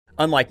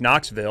unlike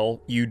Knoxville,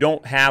 you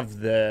don't have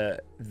the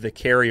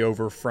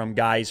carryover from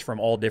guys from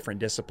all different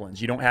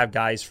disciplines. You don't have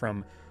guys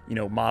from,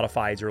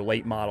 modifieds or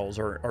late models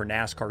or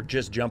NASCAR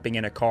just jumping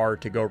in a car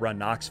to go run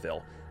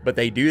Knoxville. But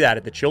they do that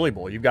at the Chili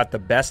Bowl. You've got the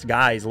best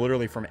guys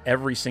literally from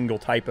every single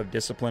type of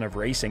discipline of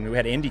racing. We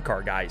had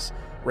IndyCar guys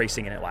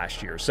racing in it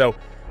last year. So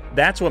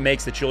that's what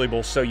makes the Chili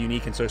Bowl so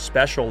unique and so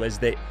special, is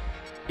that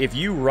if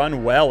you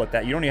run well at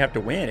that, you don't even have to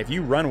win. If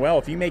you run well,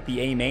 if you make the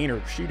A main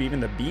or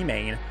even the B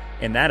main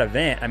in that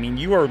event, I mean,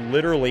 you are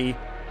literally,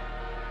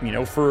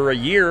 for a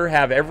year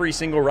have every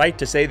single right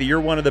to say that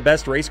you're one of the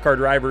best race car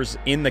drivers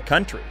in the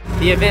country.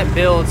 The event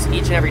builds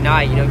each and every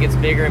night, gets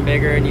bigger and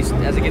bigger, and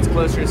as it gets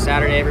closer to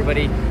Saturday,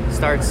 everybody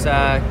starts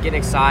getting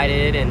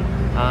excited, and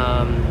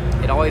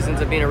it always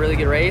ends up being a really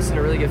good race and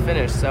a really good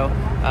finish. So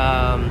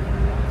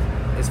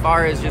as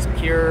far as just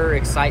pure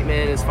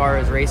excitement, as far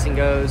as racing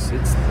goes,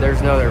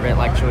 there's no other event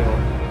like Chili Bowl.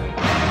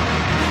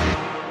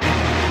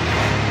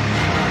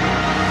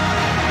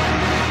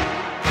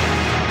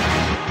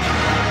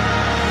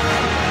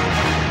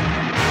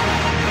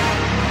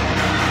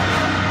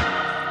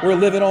 We're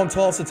living on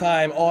Tulsa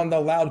time on the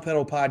Loud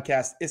Pedal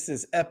podcast. This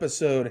is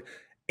episode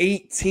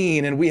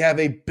 18, and we have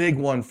a big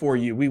one for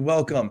you. We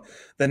welcome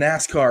the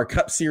NASCAR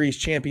Cup Series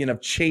champion of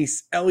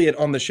Chase, Elliott,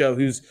 on the show,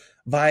 who's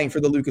vying for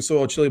the Lucas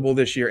Oil Chili Bowl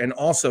this year, and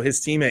also his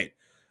teammate,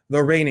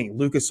 the reigning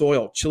Lucas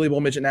Oil Chili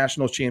Bowl Midget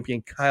Nationals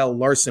champion, Kyle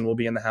Larson, will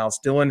be in the house.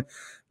 Dylan,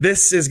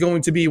 this is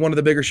going to be one of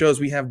the bigger shows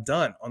we have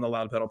done on the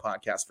Loud Pedal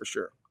podcast for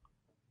sure.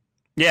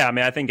 Yeah,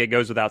 I think it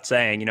goes without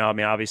saying.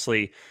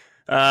 Obviously,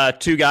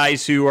 two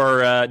guys who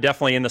are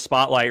definitely in the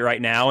spotlight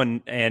right now,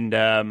 and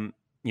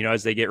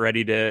as they get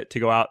ready to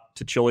go out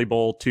to Chili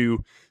Bowl,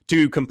 two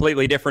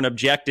completely different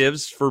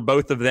objectives for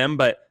both of them,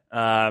 but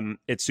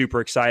it's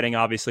super exciting,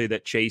 obviously,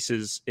 that Chase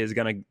is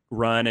going to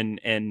run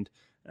and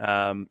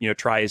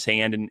try his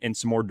hand in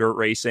some more dirt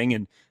racing,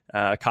 and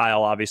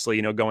Kyle,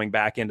 obviously, going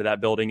back into that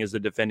building as the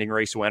defending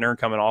race winner,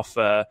 coming off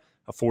a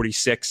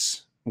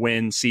 46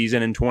 win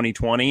season in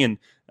 2020, and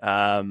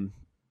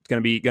it's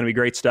going to be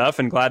great stuff,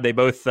 and glad they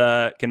both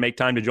can make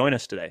time to join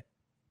us today.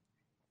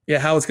 Yeah,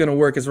 how it's going to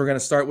work is we're going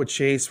to start with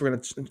Chase. We're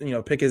going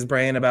to pick his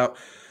brain about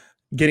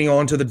getting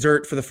onto the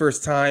dirt for the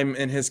first time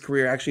in his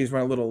career. Actually, he's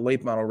run a little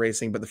late model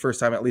racing, but the first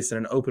time at least in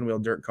an open wheel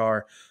dirt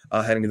car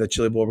heading to the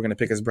Chili Bowl. We're going to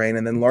pick his brain,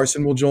 and then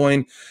Larson will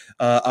join.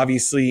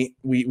 Obviously,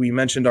 we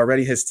mentioned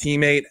already his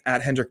teammate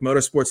at Hendrick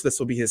Motorsports. This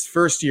will be his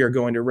first year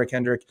going to Rick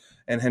Hendrick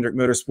and Hendrick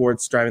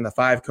Motorsports, driving the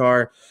 5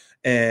 car.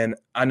 And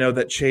I know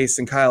that Chase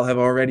and Kyle have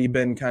already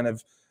been kind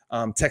of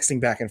texting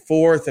back and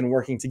forth and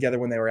working together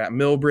when they were at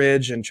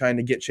Millbridge and trying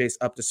to get Chase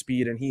up to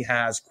speed. And he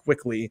has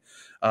quickly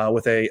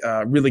with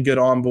a really good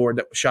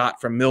onboard shot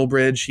from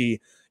Millbridge. He,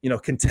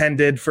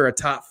 contended for a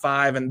top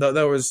 5, and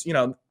there was,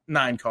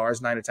 9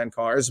 to 10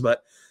 cars,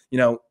 but,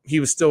 he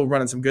was still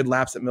running some good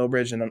laps at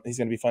Millbridge, and he's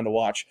going to be fun to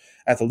watch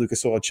at the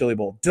Lucas Oil Chili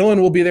Bowl.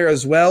 Dylan will be there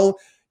as well.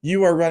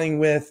 You are running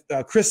with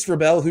Christopher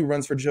Bell, who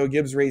runs for Joe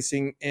Gibbs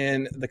Racing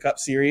in the Cup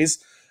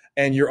Series.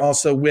 And you're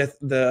also with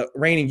the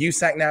reigning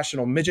USAC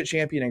National Midget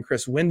Champion and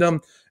Chris Wyndham,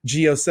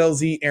 Gio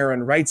Selzy,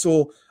 Aaron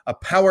Reitzel, a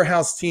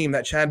powerhouse team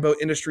that Chad Boat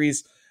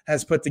Industries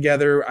has put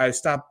together. I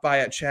stopped by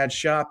at Chad's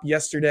shop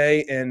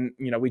yesterday, and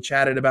we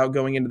chatted about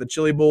going into the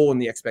Chili Bowl and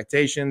the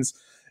expectations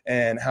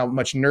and how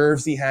much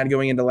nerves he had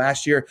going into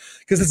last year.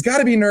 Because it's got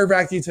to be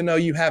nerve-wracking to know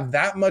you have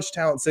that much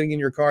talent sitting in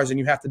your cars and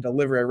you have to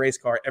deliver a race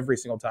car every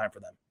single time for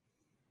them.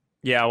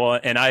 Yeah, well,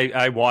 and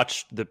I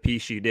watched the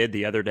piece you did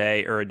the other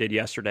day, or did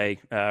yesterday,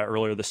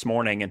 earlier this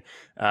morning, and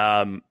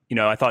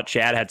I thought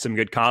Chad had some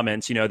good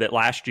comments. That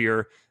last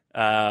year,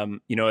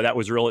 that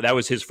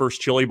was his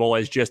first Chili Bowl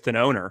as just an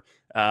owner.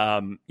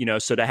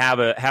 So to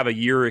have a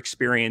year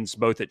experience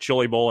both at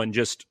Chili Bowl and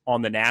just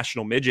on the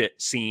national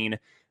midget scene,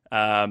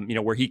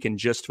 where he can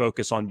just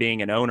focus on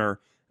being an owner,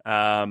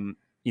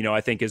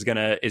 I think is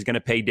gonna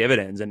pay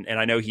dividends, and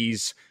I know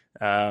he's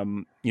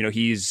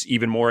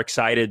even more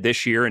excited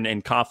this year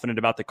and confident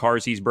about the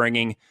cars he's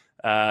bringing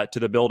to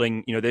the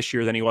building, this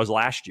year than he was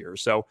last year.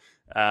 So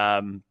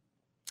I'm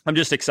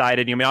just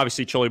excited.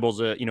 Obviously Chili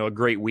Bowl's a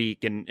great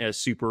week and a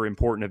super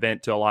important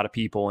event to a lot of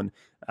people. And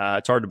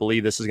it's hard to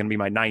believe this is going to be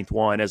my 9th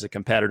one as a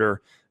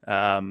competitor,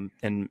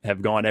 and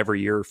have gone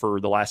every year for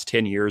the last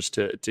 10 years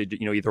to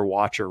either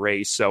watch or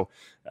race. So,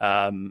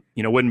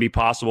 wouldn't be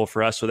possible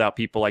for us without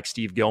people like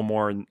Steve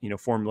Gilmore and,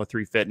 Formula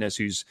 3 Fitness,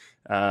 who's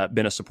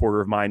been a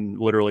supporter of mine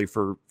literally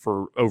for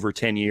over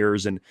 10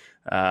 years, and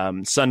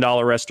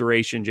Sundollar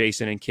Restoration,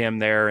 Jason and Kim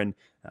there, and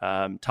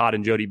Todd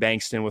and Jody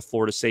Bankston with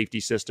Florida Safety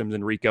Systems,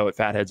 and Rico at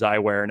Fatheads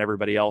Eyewear, and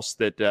everybody else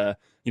that,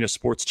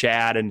 supports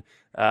Chad and,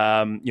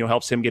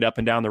 helps him get up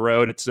and down the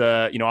road. It's,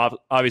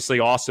 obviously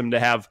awesome to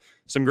have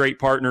some great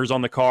partners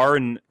on the car,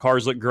 and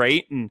cars look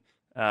great. And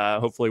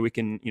hopefully we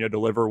can,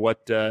 deliver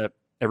what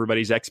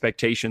everybody's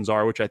expectations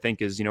are, which I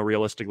think is,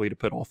 realistically to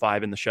put all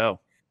 5 in the show.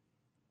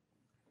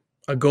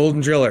 A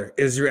golden driller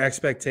is your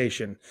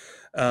expectation.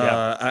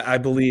 Yeah. I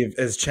believe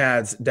is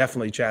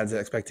definitely Chad's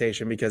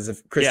expectation, because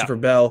if Christopher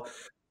Bell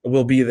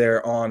will be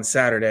there on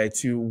Saturday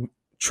to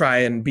try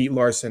and beat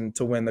Larson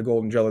to win the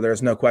Golden Driller.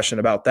 There's no question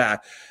about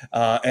that.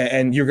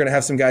 And you're going to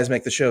have some guys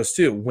make the shows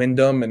too.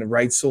 Wyndham and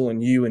Reitzel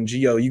and you and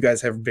Gio, you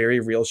guys have very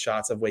real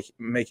shots of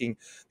making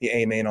the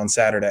A main on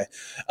Saturday.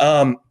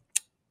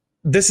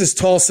 This is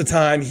Tulsa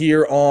time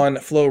here on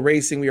Flow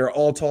Racing. We are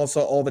all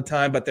Tulsa all the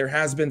time, but there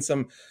has been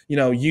some,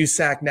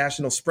 USAC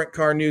National Sprint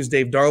Car news.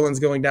 Dave Darland's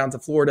going down to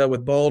Florida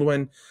with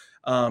Baldwin.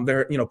 Paul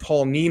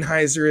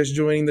Nienheiser is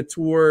joining the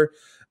tour.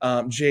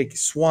 Jake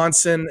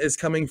Swanson is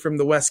coming from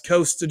the West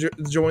Coast to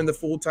join the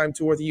full-time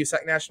tour of the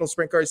USAC National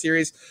Sprint Car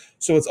Series.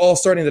 So it's all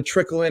starting to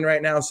trickle in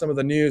right now, some of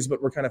the news,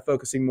 but we're kind of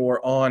focusing more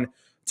on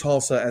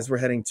Tulsa as we're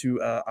heading to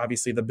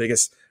obviously the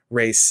biggest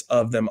race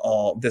of them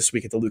all this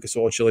week at the Lucas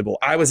Oil Chili Bowl.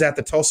 I was at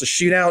the Tulsa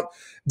Shootout.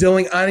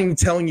 Dylan, I'm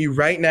telling you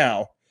right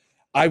now,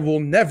 I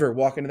will never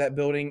walk into that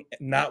building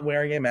not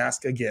wearing a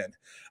mask again.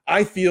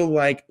 I feel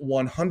like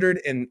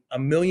 $100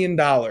 million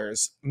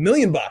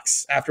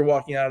after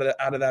walking out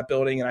of that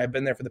building, and I've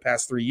been there for the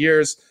past 3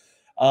 years.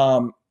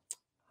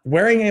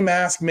 Wearing a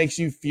mask makes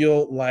you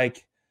feel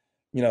like,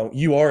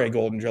 you are a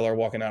Golden Driller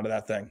walking out of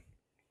that thing.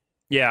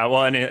 Yeah,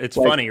 well, and it's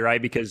funny, right?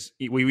 Because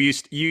you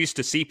used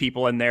to see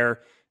people in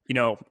there,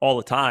 all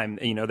the time,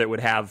 that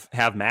would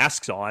have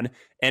masks on,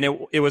 and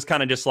it was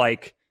kind of just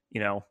like,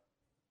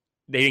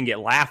 they didn't get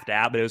laughed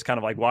at, but it was kind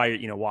of like, why?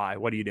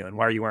 What are you doing?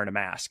 Why are you wearing a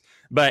mask?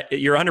 But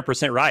you're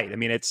 100% right. I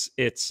mean, it's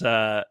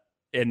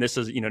and this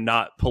is,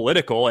 not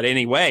political in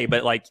any way,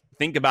 but like,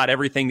 think about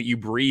everything that you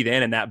breathe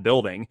in that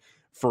building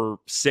for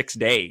 6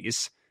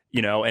 days,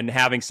 and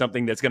having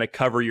something that's going to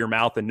cover your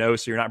mouth and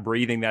nose so you're not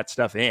breathing that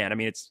stuff in. I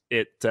mean,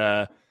 it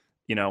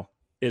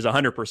is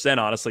 100%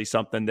 honestly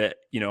something that,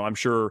 I'm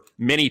sure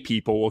many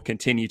people will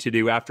continue to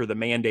do after the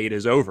mandate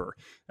is over.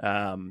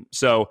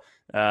 So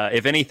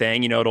if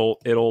anything, it'll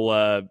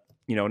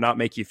not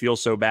make you feel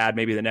so bad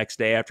maybe the next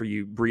day after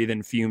you breathe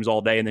in fumes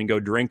all day and then go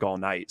drink all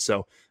night.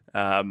 So,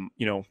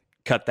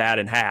 cut that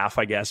in half,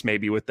 I guess,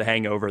 maybe with the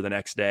hangover the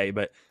next day.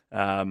 But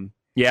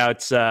yeah,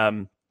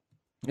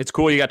 it's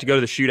cool. You got to go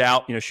to the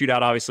shootout.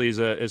 Shootout obviously is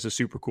a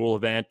super cool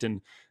event.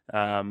 And,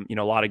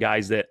 a lot of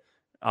guys that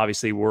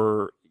obviously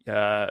were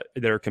that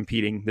are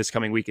competing this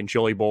coming week in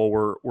Chili Bowl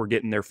were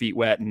getting their feet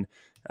wet and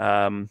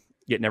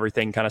getting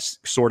everything kind of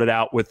sorted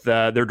out with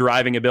their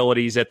driving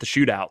abilities at the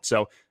shootout.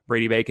 So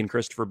Brady Bacon,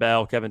 Christopher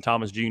Bell, Kevin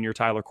Thomas Jr.,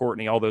 Tyler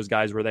Courtney, all those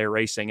guys were there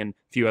racing, and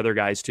a few other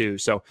guys too.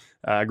 So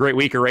a great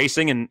week of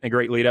racing and a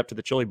great lead up to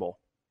the Chili Bowl.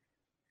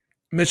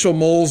 Mitchell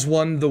Moles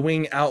won the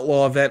Wing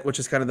Outlaw event, which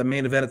is kind of the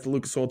main event at the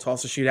Lucas Oil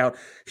Tulsa Shootout.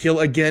 He'll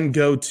again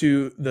go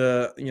to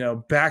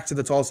the, back to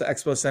the Tulsa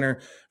Expo Center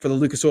for the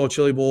Lucas Oil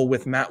Chili Bowl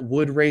with Matt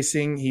Wood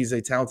Racing. He's a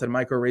talented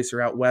micro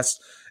racer out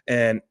west,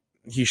 and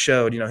he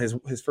showed,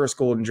 his first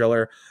Golden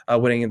Driller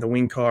winning in the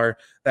Wing car,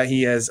 that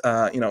he is,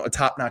 a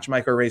top-notch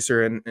micro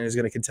racer and is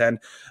going to contend.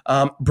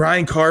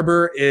 Brian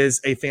Carber is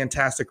a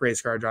fantastic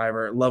race car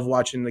driver. Love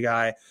watching the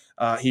guy.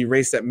 He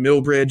raced at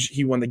Millbridge.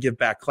 He won the Give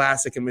Back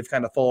Classic, and we've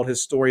kind of followed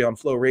his story on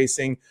Flow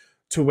Racing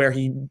to where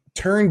he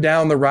turned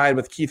down the ride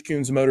with Keith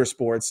Coons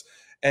Motorsports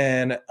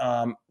and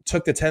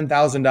took the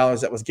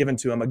 $10,000 that was given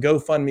to him. A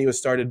GoFundMe was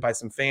started by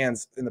some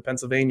fans in the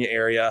Pennsylvania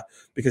area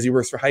because he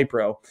works for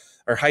Hyper.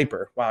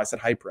 Wow, I said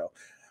Hypro.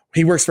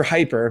 He works for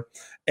Hyper,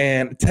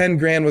 and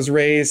 $10,000 was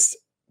raised.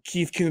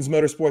 Keith Coons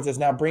Motorsports is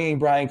now bringing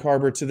Brian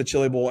Carber to the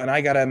Chili Bowl, and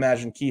I got to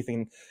imagine Keith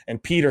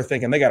and Peter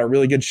thinking they got a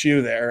really good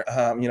shoe there,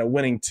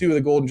 winning 2 of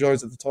the Golden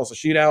Drillers at the Tulsa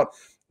Shootout,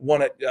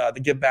 one at the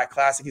Give Back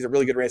Classic. He's a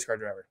really good race car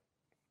driver.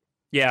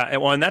 Yeah,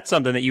 and that's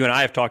something that you and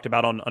I have talked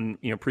about on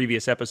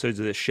previous episodes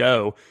of this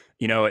show,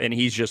 and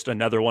he's just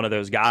another one of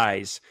those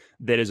guys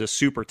that is a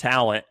super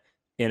talent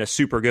in a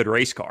super good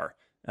race car.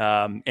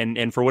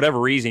 And for whatever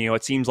reason,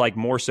 it seems like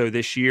more so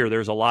this year,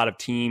 there's a lot of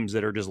teams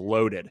that are just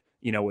loaded,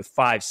 with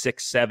 5,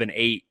 6, 7,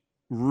 8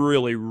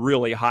 really,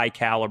 really high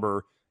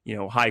caliber,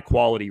 high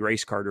quality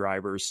race car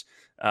drivers.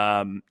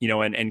 And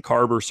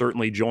Carber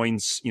certainly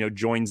joins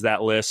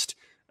that list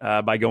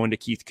by going to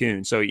Keith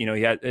Coon. So,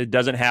 it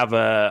doesn't have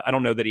I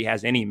don't know that he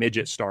has any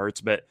midget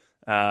starts, but,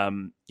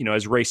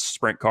 has raced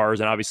sprint cars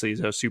and obviously he's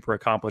a super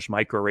accomplished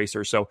micro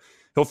racer. So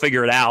he'll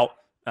figure it out.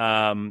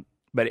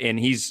 But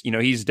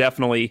he's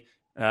definitely,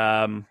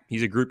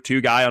 he's a Group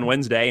 2 guy on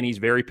Wednesday, and he's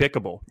very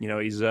pickable.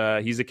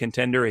 He's a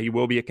contender. He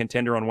will be a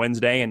contender on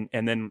Wednesday,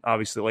 and then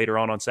obviously later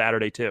on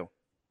Saturday too.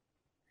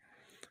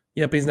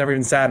 Yep, he's never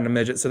even sat in a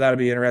midget, so that'll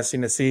be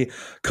interesting to see.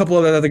 A couple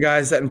of the other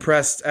guys that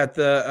impressed at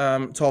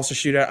the Tulsa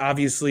Shootout,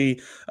 obviously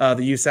the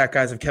USAC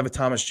guys of Kevin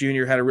Thomas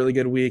Jr. had a really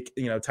good week.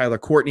 Tyler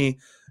Courtney,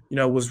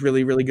 was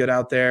really, really good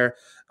out there.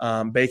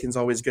 Bacon's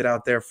always good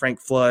out there. Frank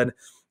Flood.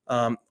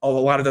 A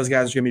lot of those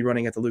guys are going to be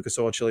running at the Lucas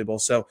Oil Chili Bowl.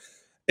 So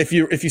if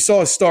you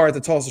saw a star at the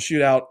Tulsa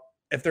Shootout,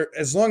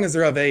 as long as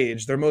they're of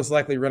age, they're most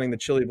likely running the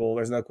Chili Bowl.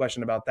 There's no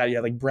question about that. You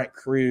have like Brent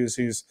Cruz,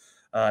 who's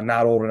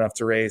not old enough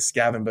to race.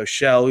 Gavin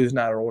Boschel, who's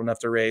not old enough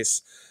to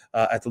race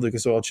at the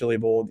Lucas Oil Chili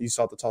Bowl. You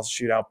saw at the Tulsa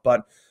Shootout.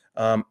 But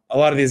a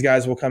lot of these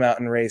guys will come out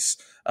and race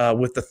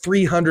with the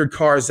 300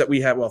 cars that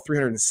we have. Well,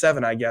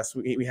 307, I guess,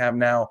 we have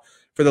now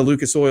for the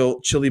Lucas Oil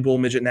Chili Bowl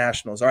Midget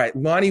Nationals. All right,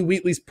 Lonnie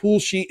Wheatley's pool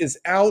sheet is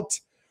out.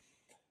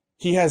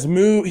 He has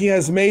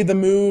made the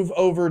move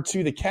over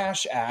to the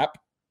Cash app,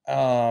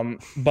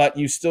 but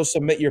you still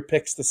submit your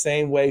picks the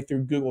same way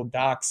through Google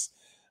Docs.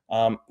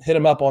 Hit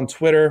him up on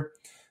Twitter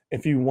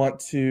if you want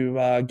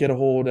to get a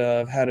hold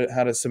of how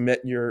to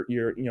submit your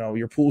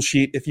pool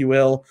sheet, if you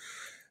will.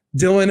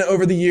 Dylan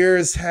over the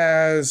years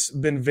has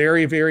been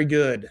very, very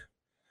good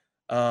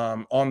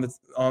on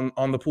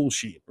the pool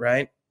sheet,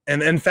 right?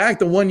 And in fact,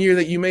 the one year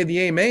that you made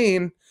the A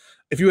main,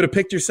 if you would have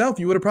picked yourself,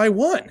 you would have probably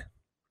won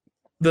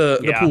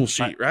the pool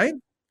sheet, right?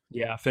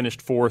 Yeah, I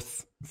finished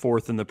fourth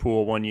in the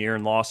pool one year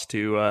and lost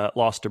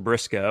to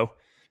Briscoe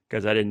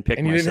because I didn't pick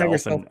and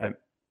myself. And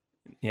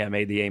I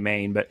made the A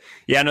main. But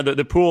yeah, no,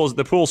 the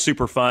pool's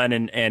super fun,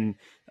 and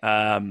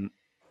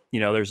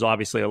there's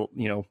obviously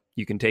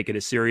you can take it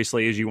as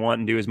seriously as you want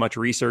and do as much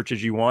research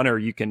as you want, or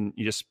you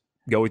just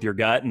go with your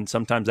gut, and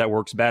sometimes that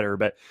works better.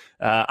 But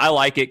I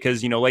like it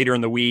because later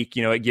in the week,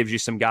 it gives you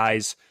some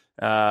guys,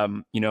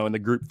 in the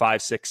group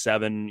 5, 6,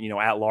 7,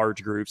 at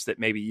large groups that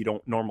maybe you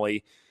don't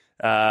normally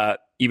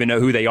even know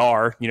who they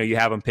are. You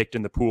have them picked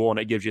in the pool, and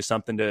it gives you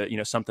something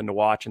to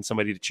watch and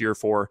somebody to cheer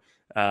for,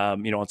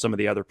 on some of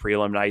the other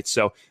prelim nights.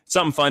 So it's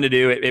something fun to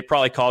do. It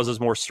probably causes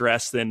more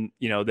stress than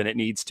it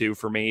needs to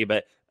for me,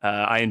 but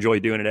I enjoy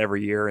doing it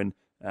every year. And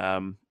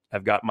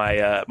I've got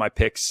my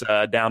picks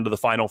down to the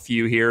final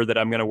few here that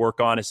I'm going to work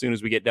on as soon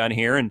as we get done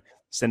here and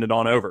send it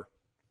on over.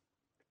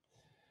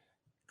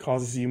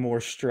 Causes you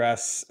more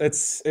stress.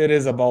 It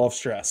is a ball of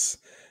stress.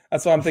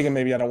 That's why I'm thinking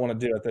maybe I don't want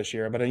to do it this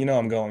year, but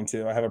I'm going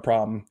to. I have a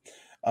problem.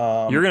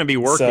 You're going to be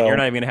working. You're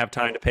not even going to have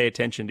time to pay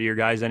attention to your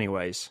guys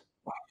anyways.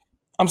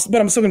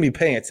 But I'm still going to be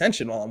paying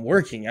attention while I'm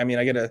working. I mean,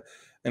 I got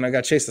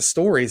to chase the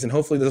stories, and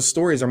hopefully those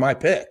stories are my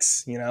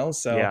picks,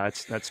 So yeah,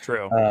 that's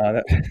true.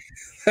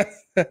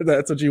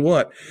 That's what you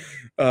want.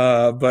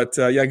 But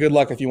good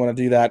luck if you want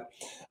to do that.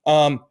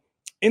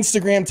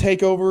 Instagram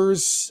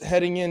takeovers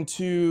heading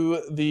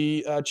into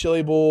the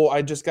Chili Bowl.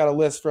 I just got a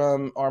list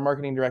from our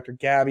marketing director,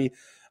 Gabby.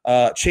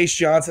 Chase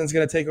Johnson's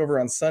going to take over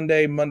on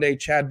Sunday. Monday,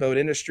 Chad Boat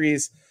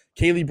Industries.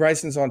 Kaylee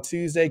Bryson's on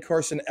Tuesday.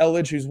 Carson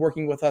Elliott, who's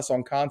working with us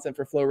on content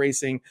for Flow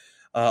Racing,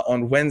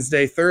 on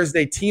Wednesday.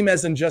 Thursday,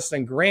 Teamez and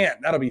Justin Grant.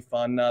 That'll be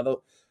fun.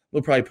 They'll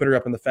probably put her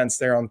up in the fence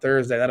there on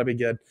Thursday. That'll be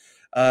good.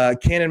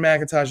 Cannon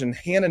McIntosh and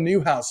Hannah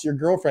Newhouse, your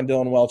girlfriend,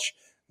 Dylan Welch,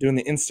 doing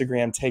the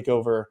Instagram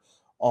takeover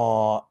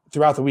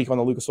throughout the week on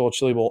the Lucas Oil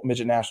Chili Bowl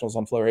Midget Nationals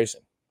on Flow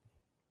Racing.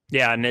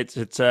 Yeah, and it's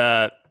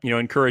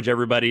encourage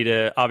everybody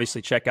to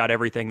obviously check out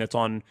everything that's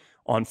on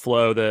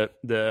Flow,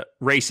 the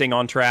racing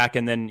on track,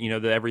 and then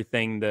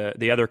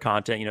the other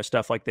content,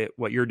 stuff like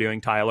what you're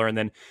doing, Tyler, and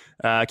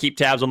then keep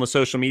tabs on the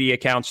social media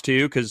accounts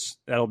too, because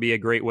that'll be a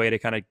great way to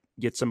kind of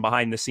get some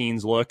behind the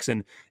scenes looks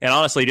and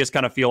honestly just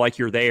kind of feel like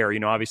you're there.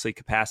 Obviously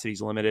capacity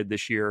is limited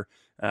this year,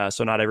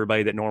 so not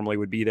everybody that normally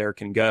would be there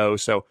can go.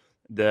 So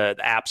the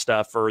app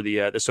stuff or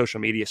the social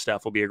media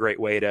stuff will be a great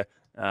way to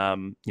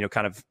kind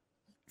of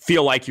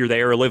feel like you're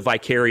there or live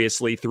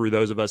vicariously through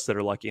those of us that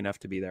are lucky enough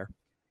to be there.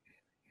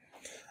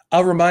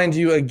 I'll remind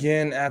you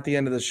again at the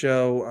end of the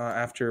show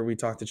after we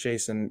talk to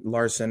Chase and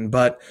Larson,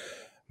 but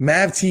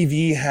MAV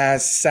TV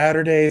has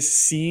Saturdays,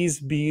 C's,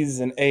 B's,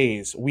 and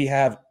A's. We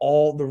have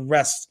all the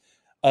rest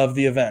of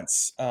the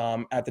events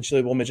at the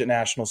Chili Bowl Midget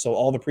National. So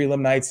all the prelim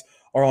nights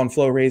are on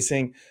Flow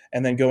Racing,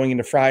 and then going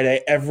into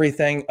Friday,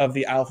 everything of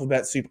the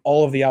alphabet soup,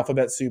 all of the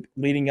alphabet soup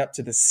leading up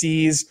to the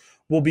C's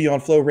will be on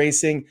Flow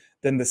Racing.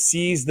 Then the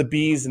C's, the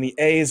B's, and the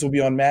A's will be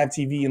on MAV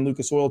TV and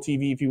Lucas Oil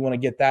TV if you want to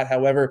get that.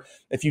 However,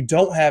 if you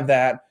don't have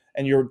that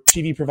and your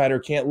TV provider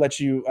can't let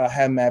you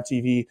have MAV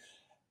TV,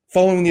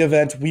 following the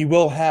event, we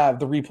will have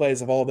the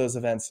replays of all of those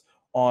events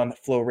on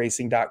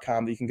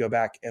flowracing.com that you can go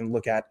back and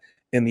look at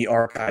in the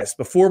archives.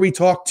 Before we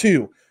talk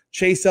to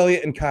Chase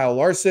Elliott and Kyle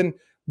Larson,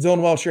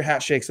 Dylan Welch, your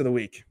hat shakes of the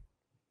week.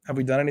 Have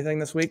we done anything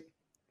this week?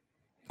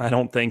 I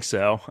don't think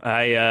so.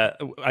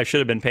 I should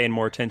have been paying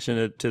more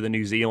attention to the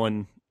New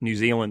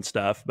Zealand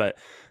stuff, but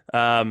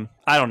I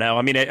don't know.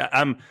 I mean,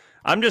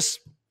 I'm just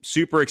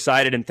super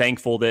excited and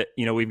thankful that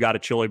we've got a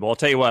Chili Bowl. I'll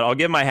tell you what, I'll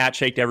give my hat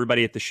shake to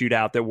everybody at the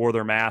shootout that wore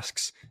their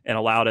masks and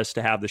allowed us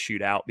to have the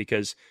shootout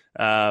because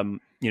I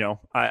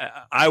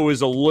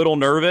was a little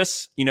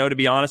nervous, to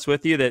be honest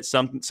with you, that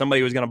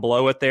somebody was going to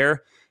blow it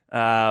there.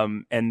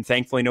 And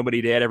thankfully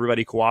nobody did.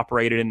 Everybody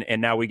cooperated,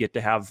 and now we get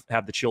to have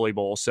the Chili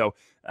Bowl. So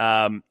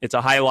it's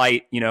a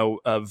highlight,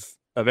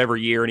 of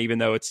every year. And even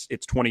though it's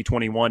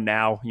 2021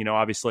 now,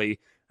 obviously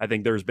I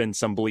think there's been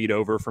some bleed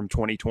over from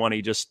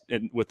 2020 just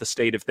with the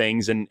state of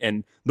things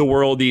and the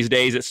world these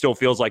days, it still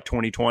feels like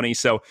 2020.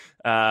 So,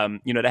 to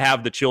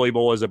have the Chili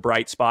Bowl as a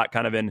bright spot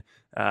kind of in,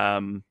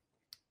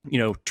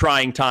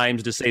 trying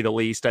times to say the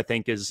least, I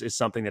think is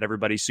something that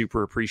everybody's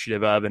super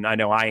appreciative of. And I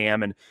know I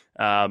am,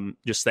 and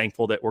just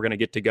thankful that we're going to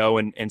get to go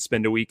and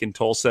spend a week in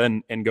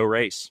Tulsa and go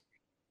race.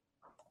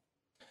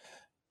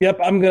 Yep.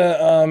 I'm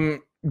going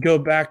to go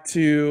back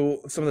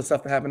to some of the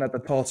stuff that happened at the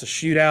Tulsa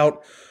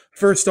shootout.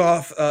 First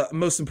off,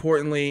 most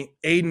importantly,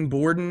 Aiden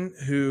Borden,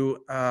 who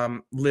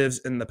lives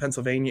in the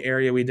Pennsylvania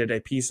area, we did a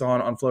piece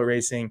on Flow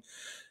Racing.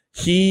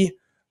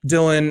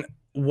 Dylan,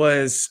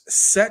 was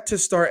set to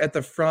start at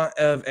the front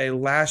of a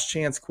last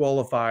chance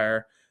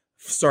qualifier,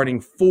 starting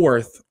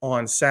fourth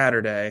on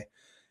Saturday,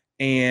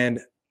 and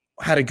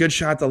had a good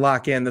shot to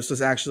lock in. This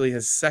was actually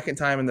his second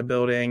time in the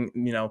building,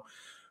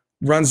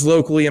 runs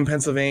locally in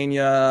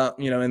Pennsylvania,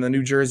 in the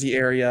New Jersey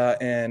area,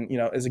 and,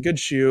 is a good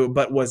shoe,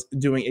 but was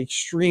doing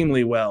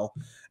extremely well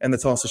in the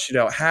Tulsa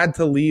shootout. Had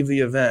to leave the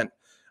event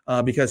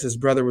because his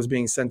brother was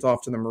being sent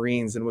off to the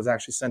Marines and was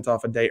actually sent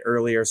off a day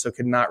earlier, so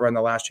could not run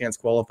the last chance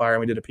qualifier, and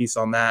we did a piece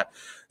on that.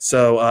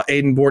 So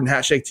Aiden Borden,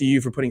 hat shake to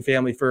you for putting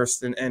family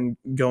first and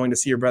going to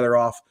see your brother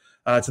off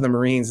to the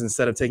Marines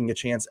instead of taking a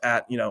chance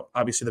at,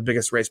 obviously the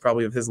biggest race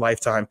probably of his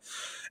lifetime.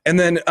 And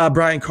then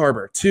Brian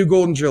Carber, 2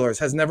 Golden Drillers,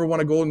 has never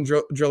won a Golden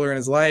Driller in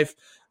his life,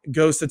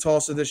 goes to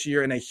Tulsa this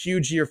year, and a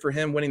huge year for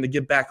him, winning the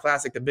Give Back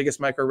Classic, the biggest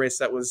micro race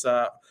that was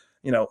at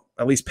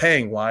least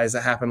paying wise,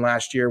 that happened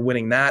last year,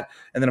 winning that.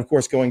 And then, of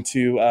course, going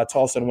to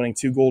Tulsa and winning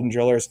 2 Golden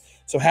Drillers.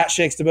 So hat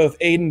shakes to both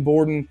Aiden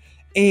Borden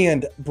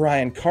and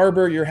Brian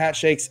Carber, your hat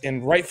shakes,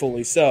 and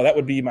rightfully so. That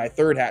would be my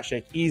third hat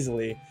shake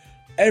easily.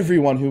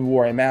 Everyone who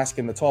wore a mask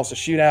in the Tulsa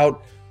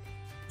shootout.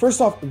 First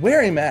off,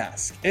 wear a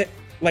mask.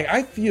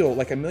 I feel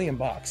like $1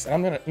 million, and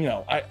I'm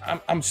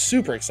gonna, I'm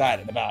super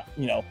excited about,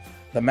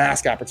 the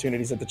mask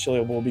opportunities at the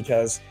Chili Bowl,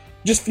 because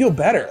just feel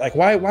better. Like,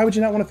 why would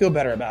you not want to feel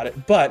better about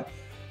it? But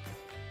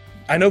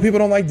I know people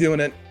don't like doing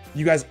it.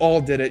 You guys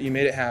all did it. You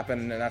made it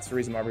happen, and that's the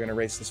reason why we're going to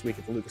race this week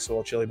at the Lucas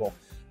Oil Chili Bowl.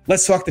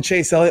 Let's talk to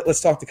Chase Elliott.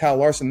 Let's talk to Kyle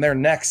Larson. They're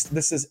next.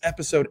 This is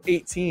episode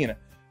 18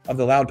 of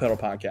the Loud Pedal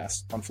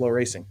podcast on Flow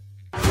Racing.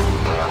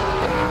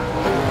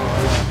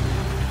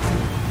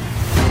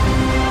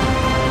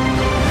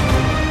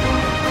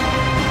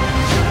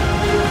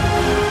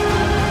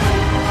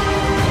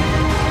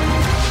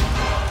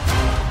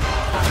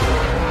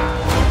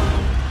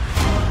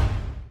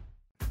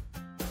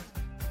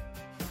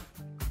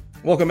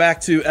 Welcome back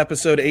to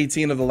episode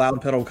 18 of the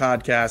Loud Pedal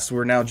podcast.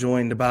 We're now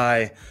joined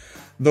by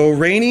the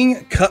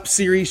reigning Cup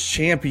Series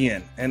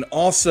champion and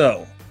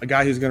also a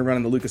guy who's going to run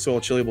in the Lucas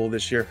Oil Chili Bowl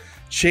this year,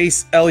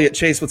 Chase Elliott.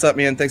 Chase, what's up,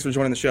 man? Thanks for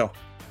joining the show.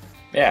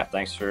 Yeah,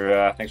 thanks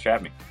for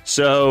having me.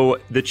 So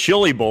the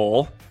Chili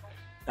Bowl,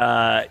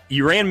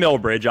 you ran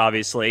Millbridge,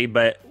 obviously,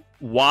 but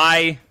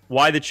why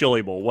the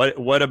Chili Bowl?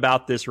 What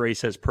about this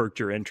race has perked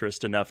your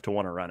interest enough to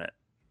want to run it?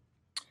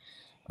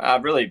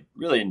 I've really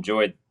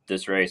enjoyed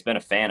this race. Been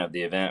a fan of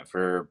the event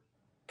for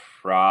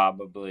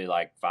probably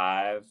like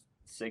 5-6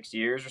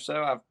 years or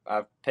so.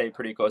 I've paid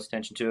pretty close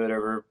attention to it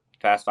over the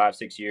past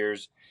 5-6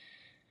 years.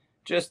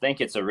 Just think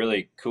it's a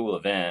really cool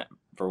event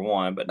for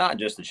one, but not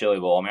just the Chili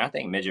Bowl. I mean, I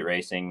think midget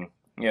racing,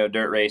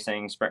 dirt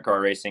racing, sprint car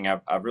racing,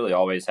 I've really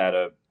always had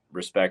a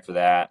respect for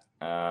that.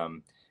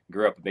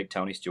 Grew up a big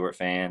Tony Stewart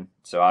fan,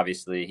 so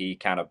obviously he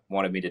kind of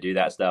wanted me to do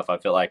that stuff. I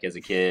feel like as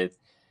a kid,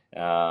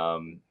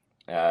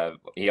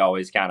 he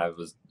always kind of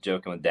was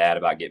joking with Dad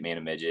about getting me in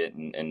a midget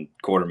and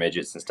quarter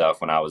midgets and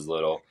stuff when I was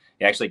little.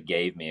 He actually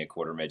gave me a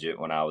quarter midget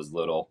when I was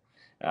little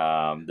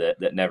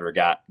that never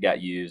got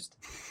used.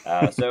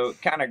 So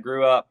kind of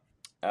grew up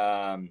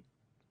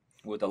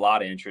with a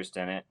lot of interest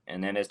in it.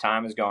 And then as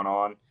time has gone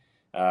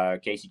on,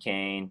 Casey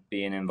Kane,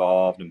 being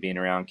involved and being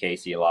around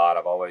Casey a lot,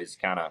 I've always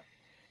kind of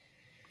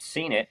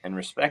seen it and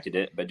respected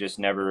it, but just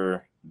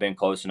never been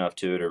close enough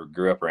to it or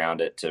grew up around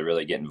it to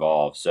really get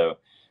involved. So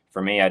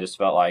for me, I just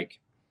felt like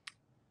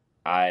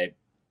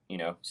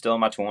still in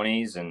my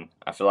 20s, and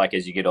I feel like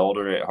as you get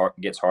older, it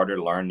gets harder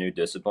to learn new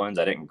disciplines.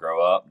 I didn't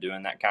grow up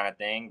doing that kind of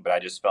thing, but I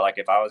just felt like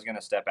if I was going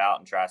to step out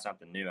and try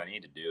something new, I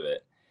need to do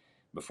it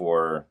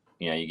before,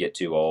 you get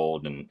too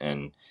old, and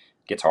it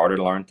gets harder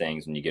to learn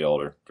things when you get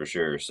older, for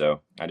sure.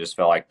 So I just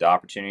felt like the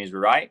opportunities were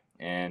right,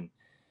 and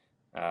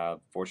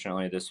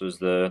fortunately, this was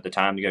the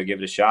time to go give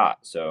it a shot.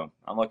 So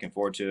I'm looking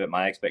forward to it.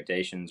 My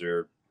expectations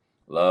are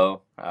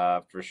low,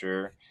 for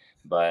sure.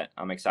 But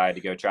I'm excited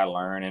to go try to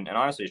learn and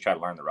honestly just try to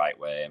learn the right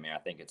way. I mean, I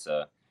think it's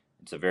a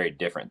very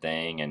different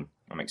thing, and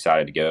I'm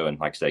excited to go and,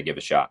 like I said, give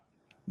it a shot.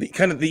 The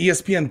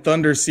ESPN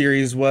Thunder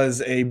series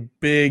was a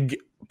big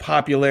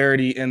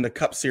popularity in the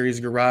Cup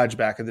Series garage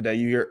back in the day.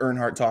 You hear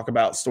Earnhardt talk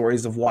about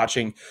stories of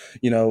watching,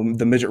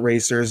 the midget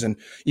racers, and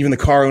even the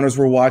car owners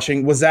were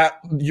watching. Was that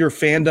your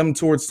fandom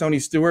towards Tony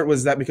Stewart?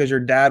 Was that because your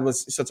dad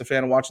was such a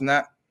fan of watching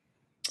that?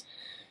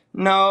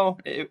 No,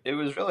 it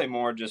was really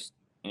more just,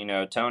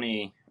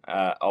 Tony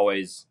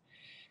always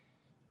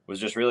was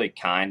just really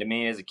kind to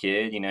me as a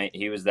kid.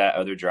 He was that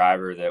other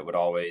driver that would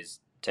always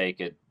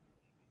take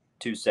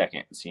 2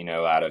 seconds,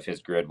 out of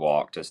his grid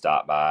walk to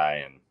stop by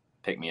and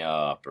pick me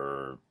up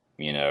or,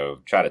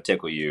 try to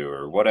tickle you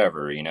or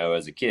whatever,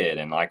 as a kid.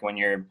 And like when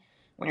you're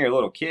a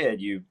little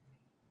kid,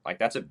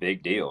 that's a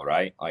big deal,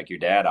 right? Like your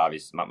dad,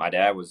 obviously, my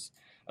dad was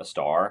a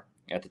star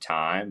at the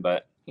time,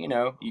 but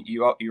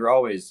you're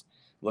always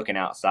looking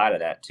outside of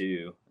that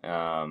too,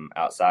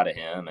 outside of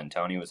him. And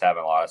Tony was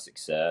having a lot of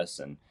success,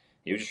 and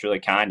he was just really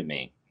kind to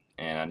me.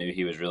 And I knew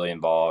he was really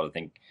involved. I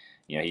think,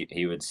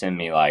 he would send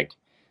me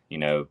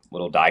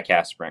little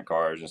die-cast sprint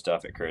cars and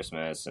stuff at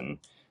Christmas, and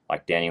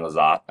like Danny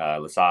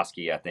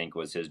Lasowski, I think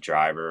was his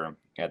driver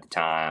at the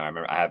time. I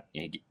remember I have,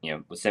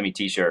 would send me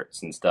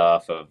t-shirts and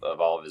stuff of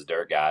all of his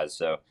dirt guys.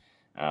 So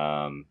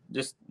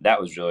just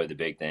that was really the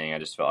big thing. I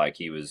just felt like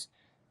he was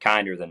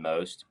kinder than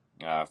most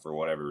for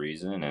whatever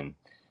reason, and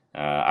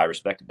I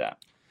respected that.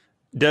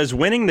 Does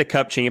winning the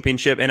Cup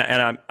championship, and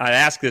I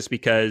ask this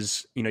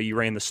because, you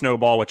ran the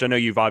Snowball, which I know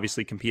you've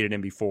obviously competed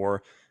in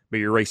before, but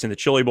you're racing the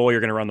Chili Bowl,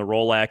 you're going to run the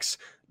Rolex.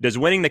 Does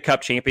winning the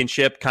Cup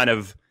championship kind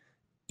of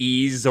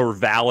ease or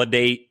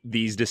validate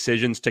these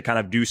decisions to kind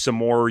of do some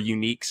more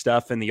unique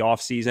stuff in the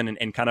off season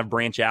and kind of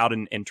branch out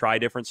and try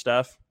different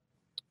stuff?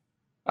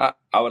 I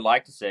would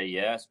like to say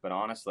yes, but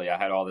honestly, I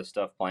had all this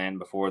stuff planned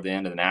before the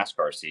end of the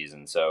NASCAR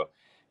season. So,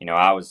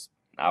 I was,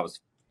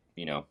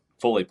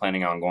 fully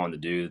planning on going to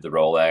do the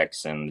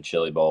Rolex and the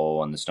Chili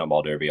Bowl and the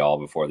Snowball Derby all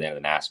before the end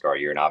of the NASCAR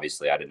year. And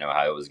obviously I didn't know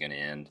how it was going to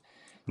end,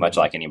 much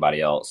like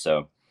anybody else.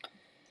 So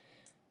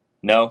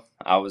no,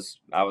 I was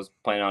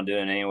planning on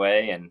doing it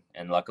anyway.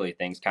 And luckily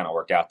things kind of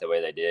worked out the way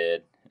they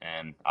did.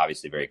 And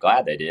obviously very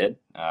glad they did.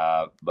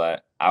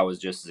 But I was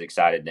just as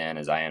excited then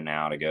as I am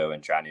now to go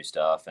and try new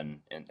stuff.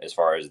 And as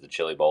far as the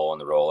Chili Bowl and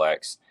the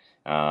Rolex,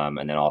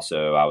 and then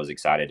also I was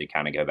excited to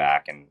kind of go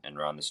back and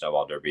run the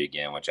Snowball Derby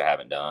again, which I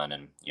haven't done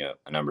in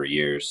a number of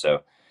years.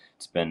 So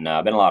it's been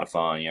a lot of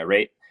fun.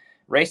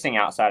 Racing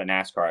outside of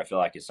NASCAR, I feel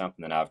like is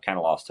something that I've kind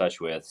of lost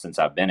touch with since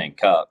I've been in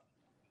Cup.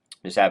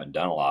 Just haven't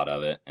done a lot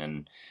of it.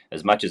 And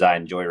as much as I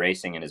enjoy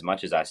racing and as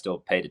much as I still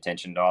paid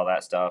attention to all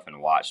that stuff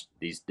and watched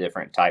these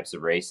different types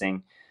of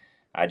racing,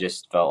 I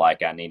just felt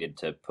like I needed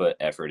to put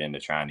effort into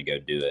trying to go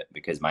do it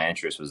because my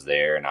interest was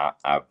there. And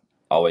I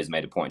always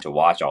made a point to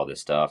watch all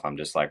this stuff. I'm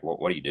just like,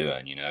 what are you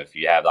doing? If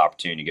you have the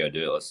opportunity to go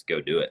do it, let's go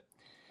do it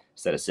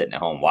instead of sitting at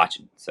home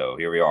watching. So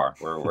here we are.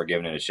 We're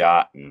giving it a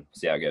shot and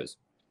see how it goes.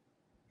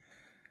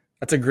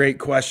 That's a great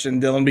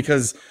question, Dylan,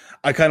 because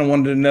I kind of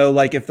wanted to know,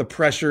 like, if the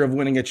pressure of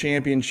winning a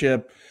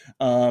championship,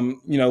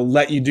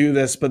 let you do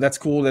this, but that's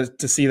cool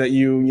to see that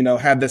you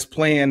had this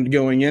plan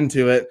going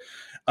into it.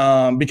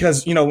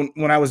 Because,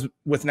 when I was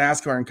with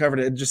NASCAR and covered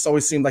it, it just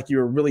always seemed like you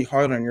were really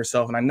hard on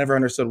yourself. And I never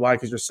understood why,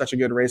 because you're such a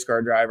good race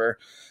car driver.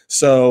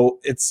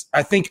 So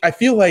I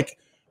feel like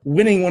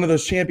winning one of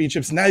those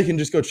championships, now you can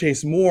just go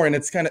chase more. And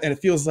and it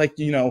feels like,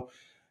 you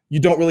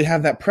don't really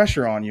have that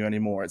pressure on you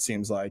anymore, it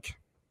seems like.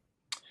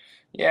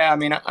 Yeah. I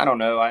mean, I don't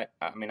know. I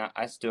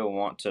still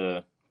want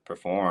to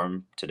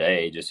perform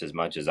today just as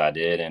much as I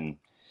did in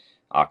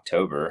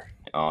October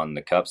on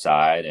the Cup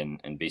side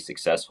and be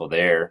successful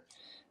there.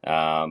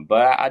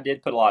 But I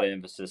did put a lot of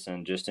emphasis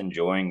in just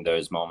enjoying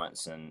those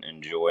moments and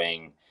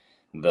enjoying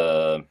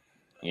the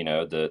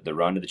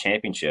run to the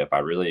championship.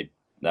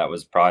 That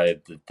was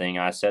probably the thing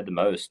I said the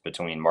most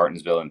between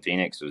Martinsville and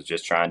Phoenix was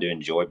just trying to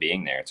enjoy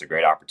being there. It's a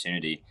great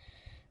opportunity.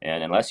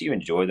 And unless you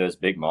enjoy those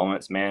big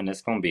moments, man,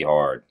 it's going to be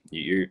hard.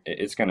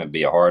 It's going to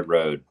be a hard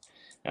road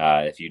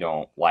if you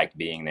don't like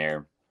being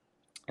there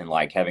and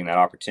like having that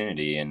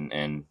opportunity.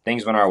 And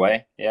things went our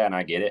way. Yeah, and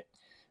I get it.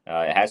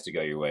 It has to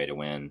go your way to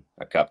win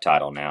a Cup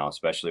title now,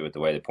 especially with the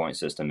way the point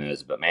system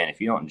is. But, man,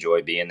 if you don't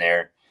enjoy being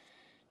there,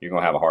 you're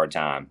going to have a hard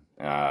time.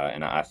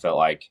 And I felt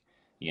like,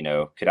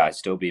 could I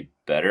still be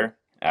better?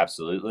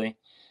 Absolutely.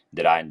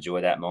 Did I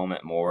enjoy that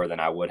moment more than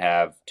I would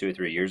have 2 or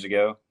 3 years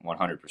ago?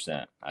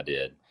 100% I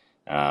did.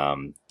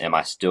 Am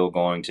I still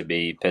going to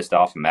be pissed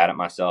off and mad at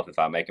myself if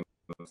I make a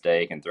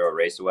mistake and throw a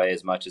race away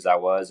as much as I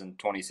was in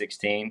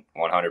 2016?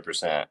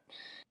 100%.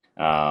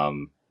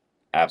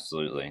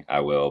 Absolutely, I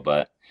will.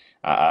 But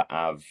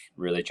I've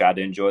really tried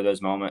to enjoy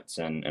those moments,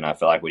 and I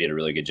feel like we did a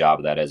really good job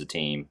of that as a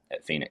team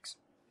at Phoenix.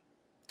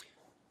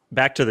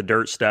 Back to the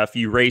dirt stuff.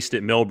 You raced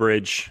at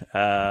Millbridge,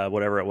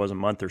 whatever it was, a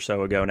month or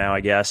so ago now,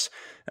 I guess.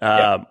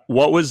 Yeah.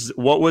 What was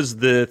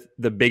the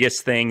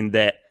biggest thing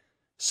that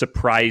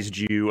surprised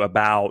you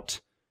about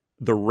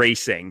the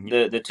racing?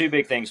 The two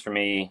big things for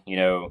me,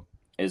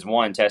 is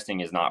one, testing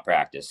is not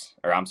practice,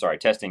 or I'm sorry,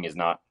 testing is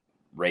not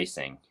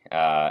racing.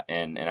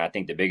 And I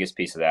think the biggest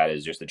piece of that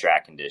is just the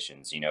track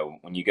conditions.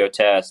 When you go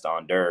test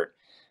on dirt,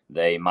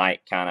 they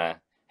might kind of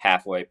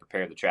halfway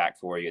prepare the track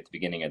for you at the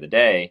beginning of the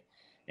day.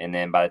 And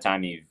then by the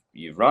time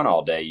you've run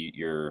all day,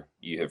 you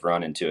have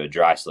run into a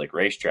dry slick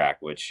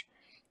racetrack, which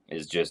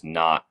is just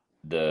not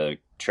the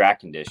track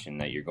condition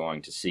that you're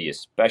going to see,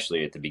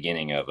 especially at the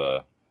beginning of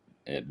the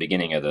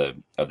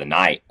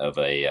night of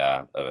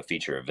a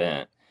feature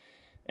event.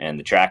 And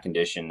the track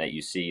condition that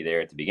you see there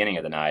at the beginning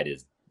of the night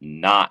is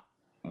not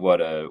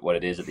what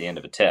it is at the end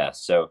of a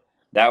test. So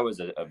that was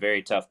a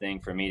very tough thing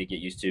for me to get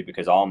used to,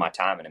 because all my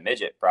time in a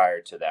midget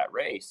prior to that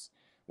race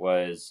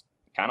was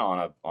kind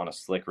of on a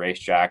slick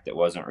racetrack that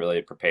wasn't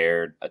really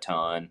prepared a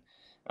ton.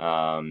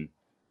 And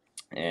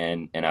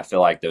I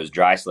feel like those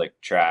dry slick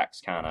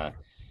tracks kind of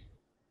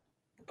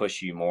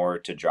push you more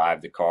to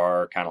drive the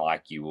car kind of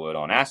like you would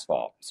on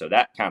asphalt. So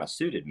that kind of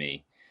suited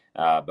me.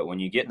 But when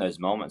you get in those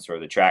moments where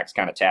the track's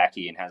kind of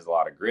tacky and has a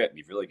lot of grip,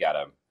 you've really got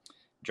to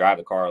drive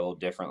the car a little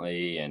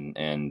differently.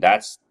 And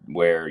that's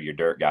where your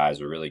dirt guys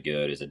are really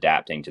good, is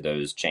adapting to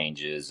those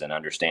changes and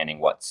understanding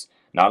what's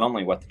not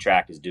only what the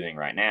track is doing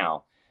right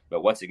now,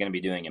 but what's it going to be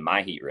doing in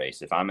my heat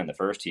race? If I'm in the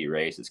first heat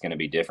race, it's going to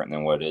be different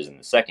than what it is in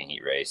the second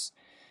heat race,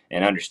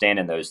 and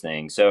understanding those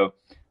things. So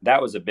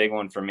that was a big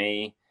one for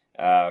me.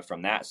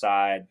 From that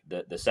side,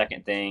 the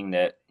second thing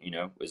that,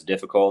 was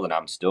difficult and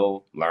I'm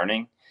still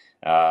learning,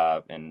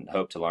 and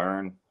hope to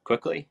learn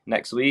quickly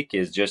next week,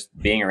 is just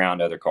being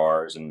around other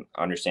cars and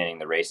understanding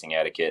the racing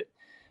etiquette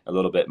a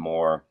little bit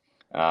more.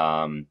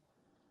 I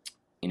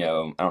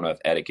don't know if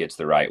etiquette's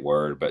the right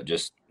word, but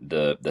just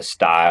the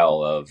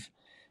style of,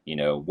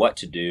 what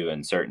to do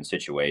in certain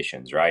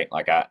situations, right?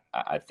 Like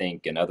I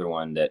think another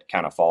one that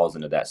kind of falls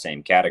into that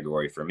same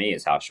category for me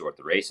is how short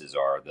the races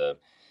are. The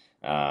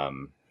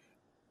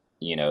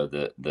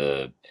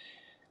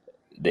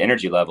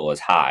energy level is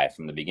high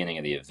from the beginning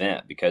of the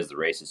event because the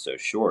race is so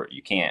short.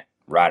 You can't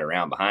ride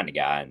around behind a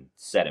guy and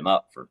set him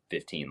up for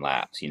 15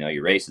 laps.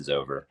 Your race is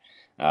over.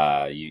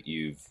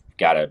 You've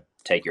got to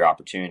take your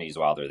opportunities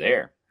while they're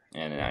there.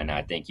 And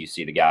I think you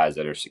see the guys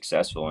that are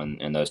successful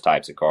in those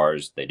types of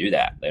cars, they do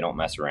that. They don't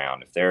mess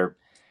around. If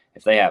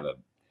they have a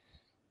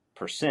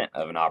percent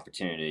of an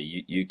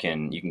opportunity, you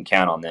can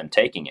count on them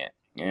taking it.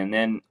 And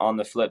then on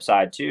the flip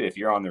side too, if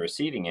you're on the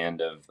receiving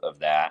end of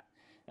that,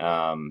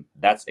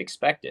 that's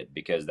expected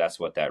because that's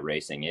what that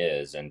racing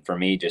is. And for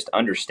me, just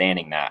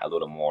understanding that a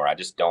little more, I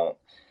just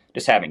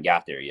haven't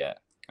got there yet.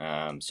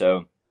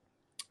 So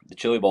the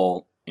Chili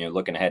Bowl,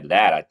 looking ahead to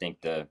that, I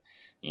think that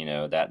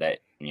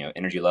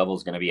energy level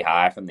is going to be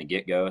high from the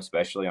get-go,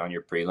 especially on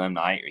your prelim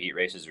night. Your heat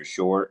races are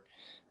short,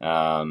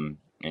 and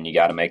you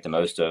got to make the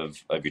most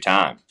of your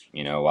time,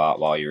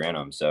 while you're in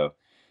them. So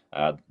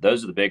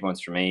those are the big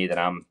ones for me that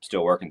I'm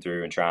still working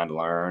through and trying to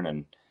learn,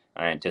 and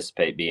I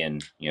anticipate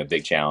being,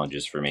 big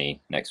challenges for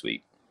me next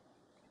week.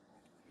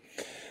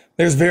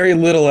 There's very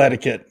little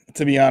etiquette,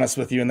 to be honest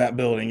with you, in that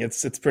building.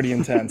 It's pretty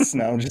intense.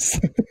 No, just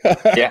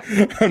yeah,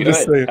 I'm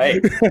just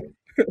saying.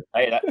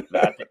 Hey,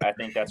 I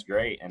think that's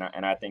great, and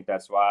I think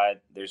that's why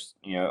there's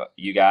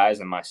you guys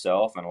and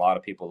myself and a lot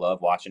of people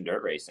love watching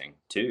dirt racing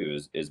too,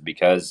 is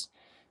because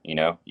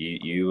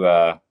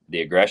the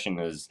aggression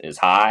is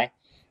high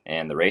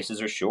and the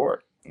races are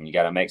short and you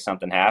got to make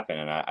something happen,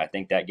 and I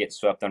think that gets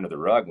swept under the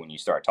rug when you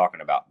start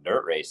talking about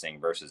dirt racing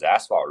versus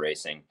asphalt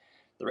racing.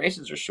 The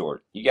races are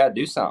short. You got to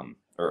do something,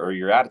 or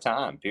you're out of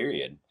time.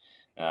 Period.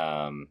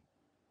 And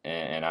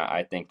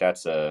I think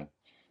that's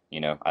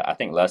I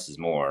think less is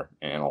more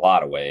in a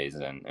lot of ways,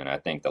 and I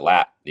think the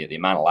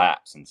amount of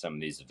laps in some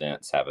of these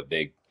events have a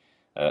big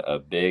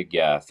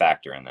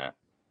factor in that.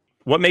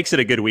 What makes it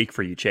a good week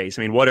for you, Chase?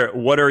 I mean, what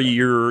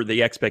are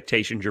the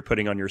expectations you're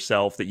putting on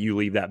yourself that you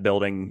leave that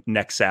building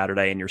next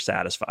Saturday and you're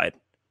satisfied?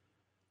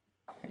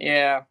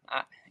 Yeah,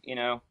 I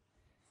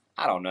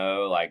don't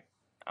know. Like,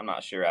 I'm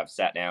not sure. I've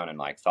sat down and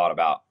thought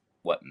about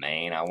what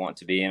main I want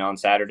to be in on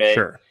Saturday.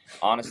 Sure.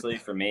 Honestly,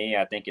 for me,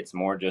 I think it's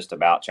more just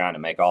about trying to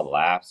make all the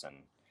laps and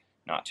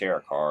not tear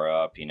a car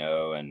up,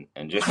 and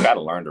just try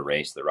to learn to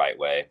race the right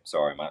way.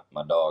 Sorry,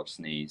 my dog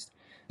sneezed.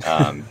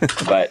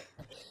 But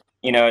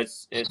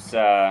it's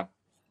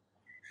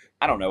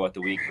I don't know what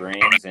the week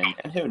brings, and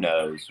who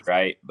knows,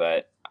 right?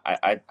 But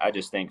I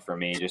just think for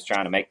me, just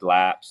trying to make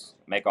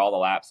all the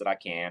laps that I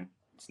can.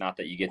 It's not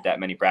that you get that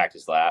many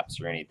practice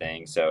laps or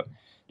anything. So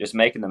just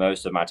making the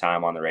most of my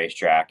time on the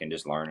racetrack and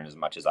just learning as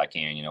much as I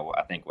can.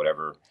 I think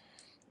whatever,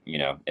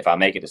 if I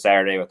make it to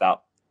Saturday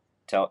without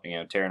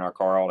tearing our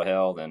car all to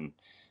hell, then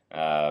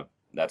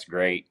that's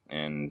great.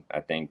 And I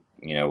think,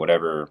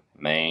 whatever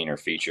main or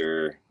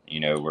feature,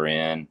 we're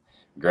in,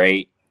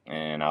 great.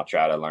 And I'll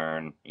try to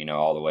learn,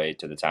 all the way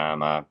to the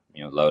time I,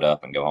 load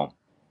up and go home.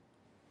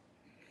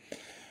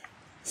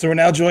 So we're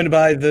now joined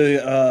by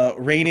the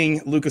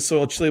reigning Lucas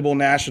Oil Chili Bowl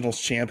Nationals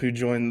champ who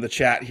joined the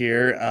chat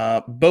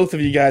here. Both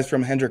of you guys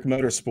from Hendrick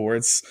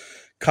Motorsports.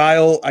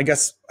 Kyle, I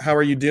guess, how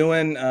are you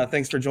doing?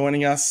 Thanks for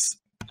joining us.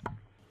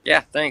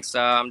 Yeah, thanks.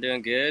 I'm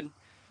doing good.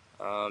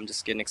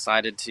 Just getting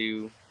excited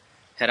to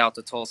head out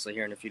to Tulsa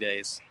here in a few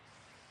days.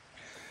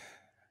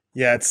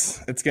 Yeah,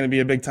 it's going to be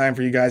a big time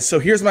for you guys. So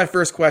here's my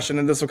first question,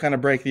 and this will kind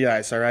of break the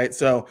ice, all right?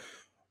 So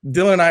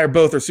Dylan and I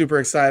are super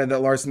excited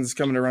that Larson's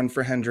coming to run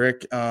for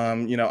Hendrick.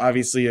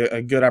 Obviously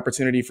a good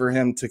opportunity for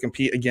him to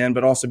compete again,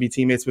 but also be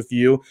teammates with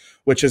you,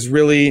 which has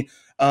really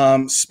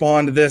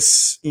spawned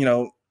this,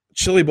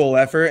 Chili Bowl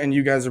effort, and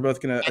you guys are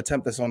both going to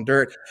attempt this on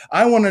dirt.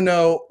 I want to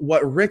know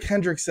what Rick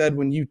Hendrick said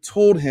when you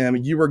told him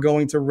you were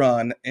going to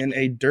run in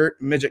a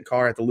dirt midget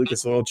car at the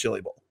Lucas Oil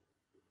Chili Bowl.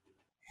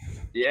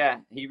 Yeah,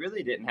 he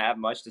really didn't have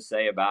much to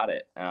say about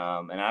it.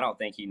 And I don't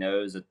think he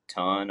knows a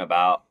ton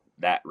about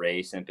that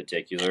race in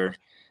particular.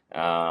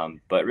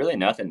 But really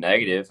nothing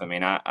negative. I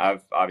mean,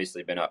 I've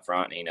obviously been up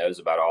front, and he knows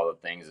about all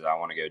the things that I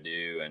want to go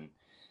do.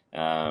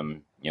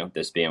 And,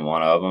 this being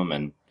one of them.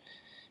 And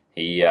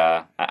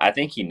I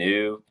think he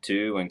knew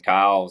too, when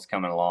Kyle was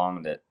coming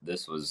along, that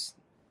this was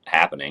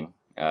happening.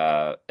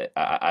 I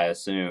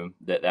assume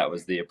that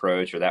was the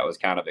approach, or that was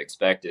kind of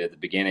expected at the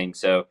beginning.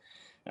 So,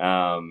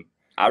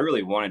 I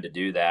really wanted to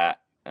do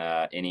that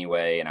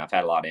anyway, and I've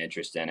had a lot of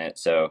interest in it.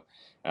 So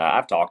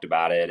I've talked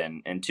about it.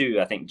 And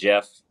two, I think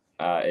Jeff,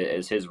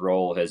 as his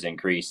role has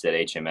increased at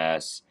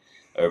HMS,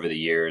 over the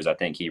years. I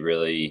think he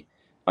really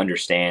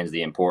understands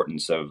the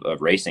importance of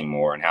racing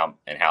more and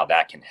how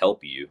that can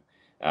help you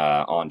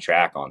on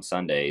track on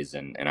Sundays.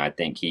 And I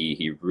think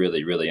he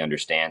really, really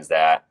understands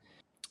that.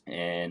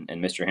 And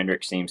Mr.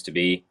 Hendrick seems to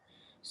be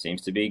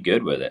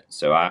good with it.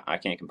 So I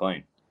can't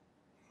complain.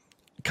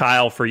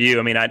 Kyle, for you,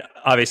 I mean,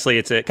 obviously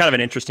it's a kind of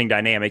an interesting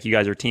dynamic. You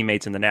guys are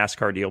teammates in the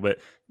NASCAR deal, but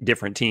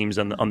different teams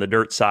on the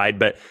dirt side.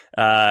 But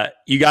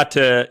you got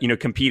to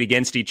compete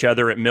against each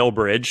other at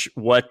Millbridge.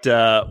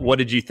 What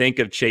did you think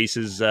of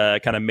Chase's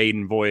kind of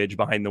maiden voyage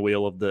behind the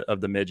wheel of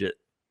the midget?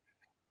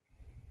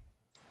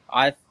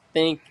 I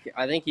think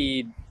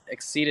he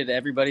exceeded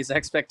everybody's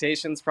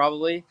expectations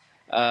probably.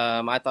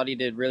 I thought he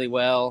did really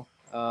well,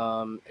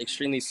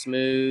 extremely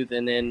smooth,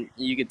 and then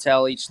you could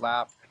tell each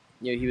lap,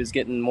 he was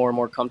getting more and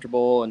more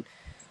comfortable, and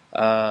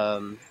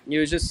it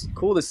was just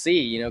cool to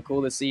see.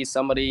 Cool to see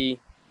somebody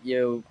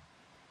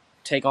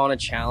take on a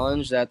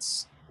challenge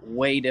that's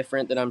way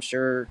different than I'm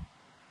sure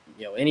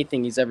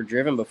anything he's ever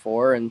driven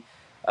before, and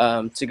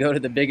to go to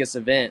the biggest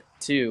event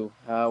too,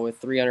 with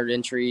 300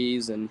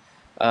 entries, and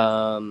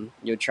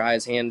try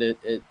his hand at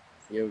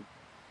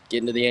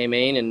getting to the A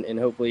main, and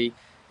hopefully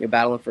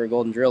battling for a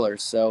golden driller.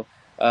 So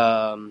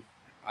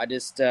I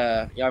just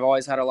I've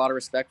always had a lot of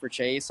respect for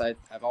Chase.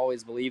 I've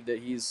always believed that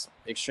he's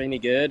extremely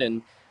good,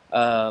 and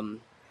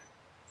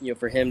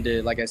for him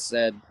to, like I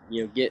said,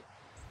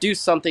 do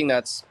something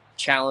that's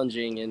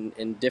challenging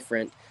and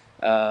different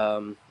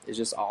is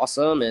just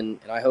awesome. And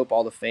I hope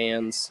all the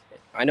fans,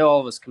 I know all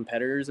of his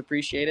competitors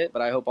appreciate it,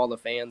 but I hope all the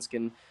fans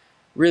can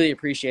really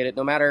appreciate it,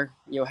 no matter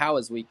how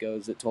his week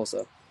goes at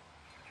Tulsa.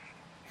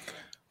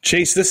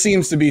 Chase, this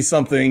seems to be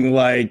something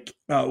like,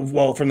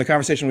 from the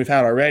conversation we've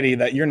had already,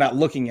 that you're not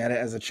looking at it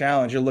as a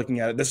challenge. You're looking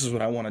at it, this is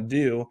what I want to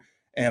do,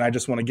 and I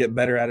just want to get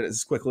better at it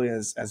as quickly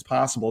as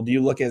possible. Do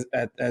you look at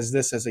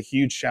this as a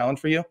huge challenge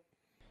for you?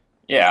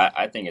 Yeah,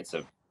 I think it's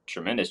a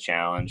tremendous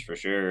challenge for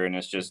sure, and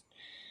it's just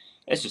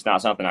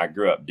not something I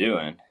grew up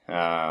doing.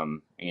 I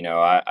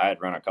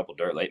had run a couple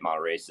dirt late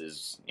model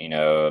races,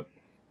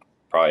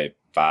 probably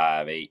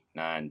 5, 8,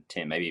 9,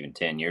 10, maybe even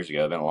 10 years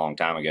ago. It's been a long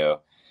time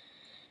ago,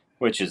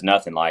 which is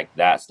nothing like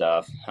that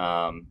stuff.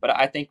 But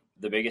I think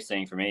the biggest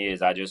thing for me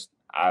is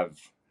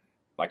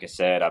like I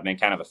said, I've been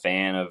kind of a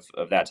fan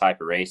of that type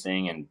of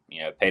racing, and,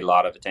 paid a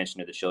lot of attention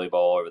to the Chili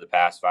Bowl over the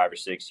past 5 or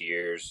 6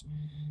 years.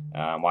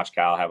 Watched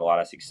Kyle have a lot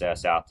of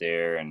success out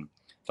there, and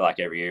I feel like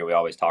every year we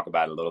always talk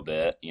about it a little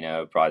bit,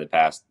 probably the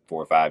past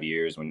 4 or 5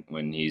 years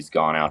when he's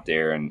gone out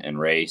there and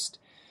raced.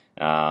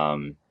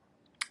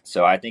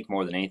 So I think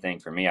more than anything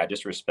for me, I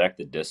just respect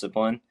the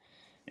discipline.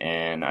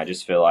 And I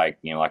just feel like,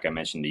 like I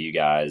mentioned to you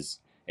guys,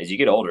 as you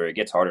get older, it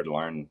gets harder to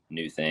learn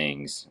new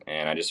things.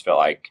 And I just felt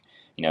like,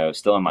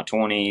 still in my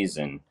 20s,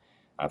 and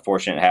I'm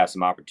fortunate to have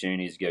some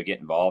opportunities to go get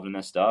involved in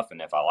this stuff.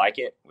 And if I like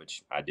it,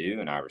 which I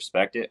do, and I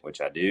respect it, which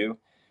I do,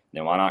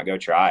 then why not go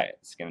try it?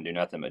 It's going to do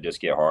nothing but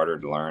just get harder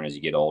to learn as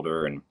you get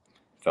older. And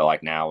I felt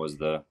like now was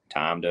the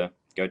time to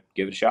go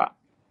give it a shot.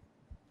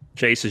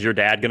 Chase, is your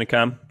dad going to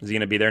come? Is he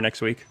going to be there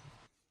next week?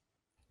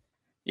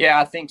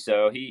 Yeah, I think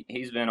so.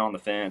 He's been on the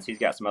fence. He's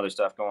got some other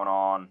stuff going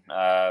on,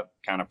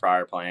 kind of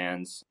prior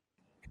plans.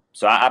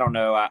 So I don't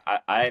know.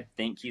 I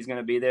think he's going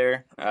to be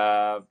there.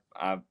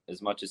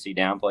 As much as he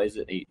downplays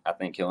it, I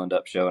think he'll end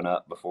up showing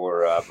up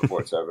before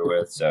it's over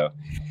with. So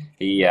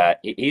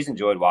he's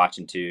enjoyed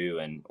watching too.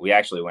 And we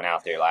actually went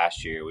out there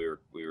last year.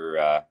 We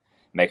were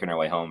making our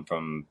way home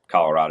from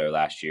Colorado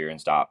last year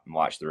and stopped and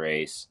watched the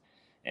race.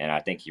 And I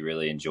think he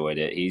really enjoyed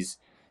it.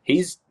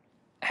 He's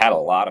had a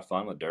lot of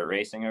fun with dirt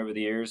racing over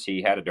the years.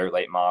 He had a dirt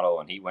late model,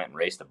 and he went and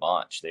raced a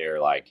bunch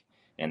there, like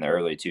in the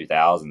early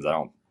 2000s. I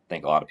don't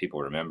think a lot of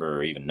people remember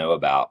or even know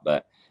about,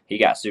 but he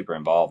got super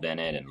involved in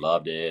it and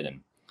loved it.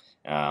 And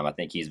I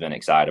think he's been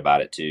excited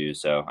about it too.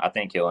 So I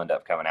think he'll end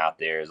up coming out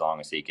there as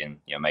long as he can,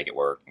 make it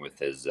work with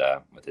his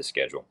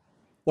schedule.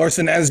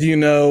 Larson, as you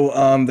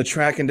know, the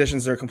track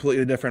conditions are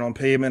completely different on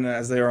pavement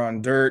as they are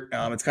on dirt.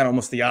 It's kind of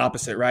almost the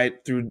opposite, right?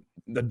 Through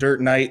the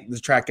dirt night, the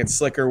track gets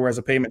slicker, whereas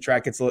a pavement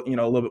track gets a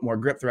little bit more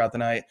grip throughout the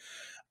night.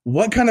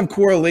 What kind of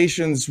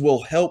correlations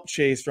will help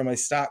Chase from a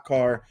stock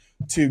car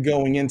to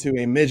going into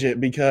a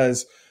midget?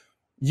 Because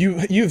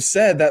you've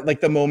said that like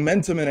the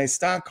momentum in a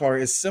stock car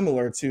is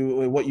similar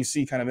to what you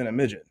see kind of in a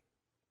midget.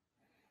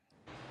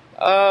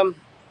 I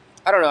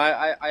don't know.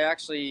 I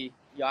actually,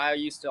 I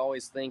used to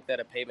always think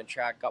that a pavement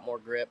track got more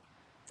grip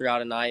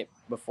throughout a night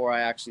before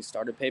I actually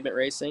started pavement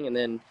racing. And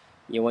then,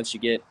 once you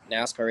get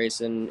NASCAR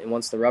racing and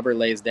once the rubber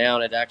lays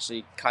down, it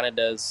actually kind of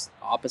does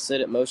opposite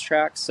at most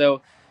tracks.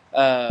 So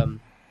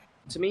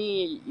to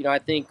me, I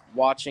think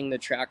watching the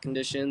track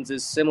conditions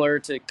is similar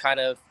to kind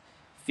of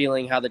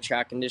feeling how the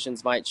track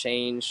conditions might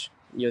change,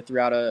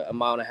 throughout a 1.5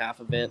 mile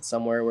event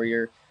somewhere where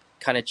you're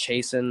kind of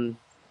chasing,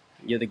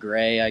 the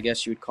gray, I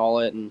guess you would call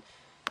it, and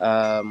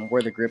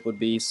where the grip would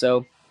be.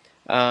 So,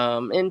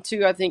 and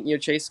two, I think,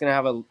 Chase is going to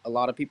have a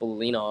lot of people to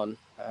lean on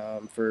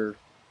for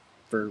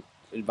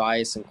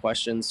advice and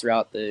questions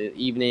throughout the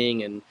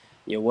evening. And,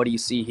 what do you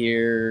see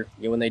here?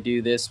 When they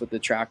do this with the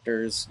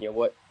tractors,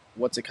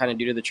 what's it kind of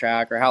do to the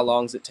track, or how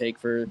long does it take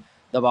for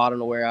the bottom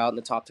to wear out and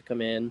the top to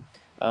come in.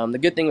 The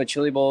good thing with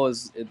Chili Bowl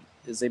is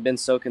they've been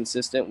so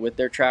consistent with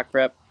their track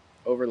prep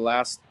over the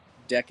last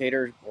decade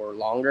or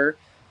longer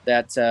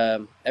that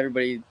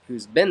everybody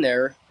who's been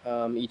there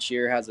each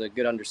year has a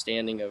good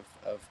understanding of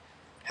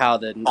how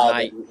the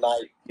night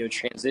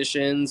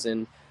transitions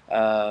and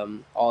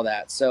all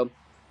that. So,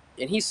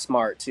 and he's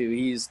smart too.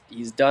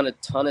 He's done a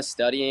ton of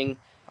studying.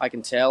 I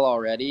can tell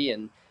already,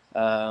 and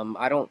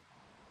I don't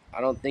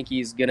think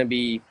he's going to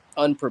be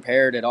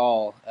unprepared at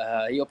all.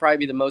 He'll probably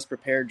be the most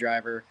prepared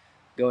driver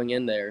going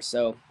in there.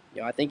 So,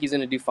 I think he's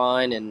going to do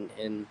fine,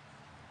 and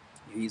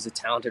he's a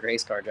talented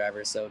race car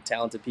driver. So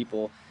talented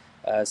people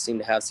seem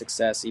to have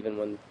success even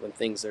when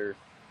things are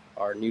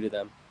new to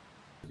them.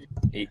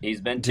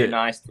 He's been too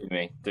nice to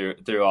me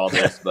through all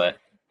this, but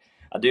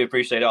I do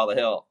appreciate all the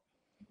help.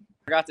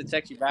 I forgot to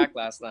text you back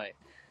last night.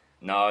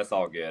 No, it's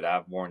all good.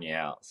 I've worn you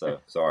out, so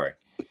sorry.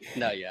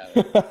 No, yeah.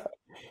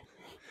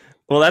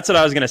 Well, that's what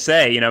I was going to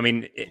say. I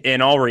mean,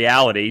 in all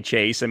reality,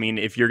 Chase, I mean,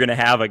 if you're going to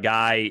have a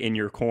guy in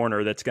your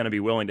corner that's going to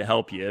be willing to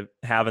help you,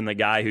 having the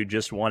guy who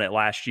just won it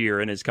last year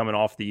and is coming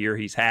off the year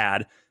he's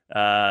had,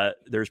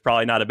 there's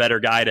probably not a better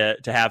guy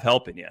to have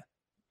helping you.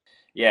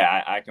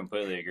 Yeah, I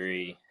completely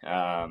agree.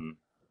 And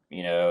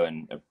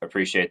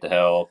appreciate the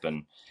help.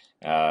 And,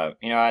 I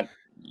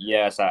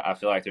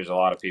feel like there's a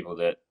lot of people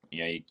that,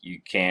 you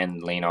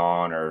can lean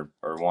on or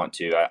want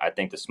to. I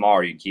think the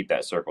smaller you keep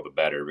that circle, the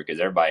better,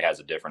 because everybody has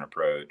a different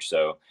approach.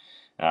 So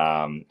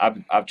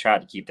I've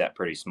tried to keep that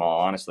pretty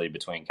small, honestly,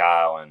 between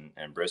Kyle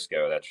and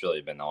Briscoe. That's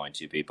really been the only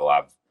two people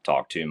I've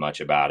talked too much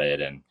about it.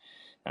 And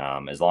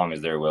as long as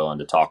they're willing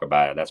to talk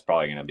about it, that's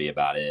probably going to be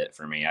about it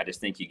for me. I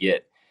just think you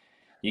get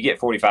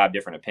 45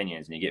 different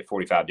opinions and you get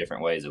 45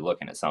 different ways of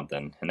looking at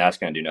something, and that's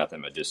going to do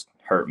nothing but just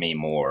hurt me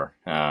more.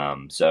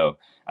 So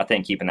I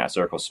think keeping that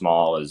circle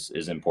small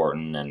is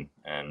important,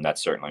 and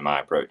that's certainly my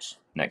approach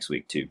next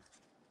week too.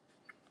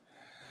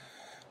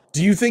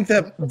 Do you think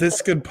that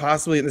this could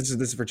possibly, this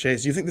is for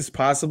Chase, do you think this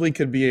possibly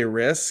could be a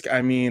risk?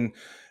 I mean,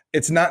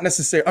 it's not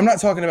necessary. I'm not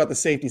talking about the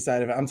safety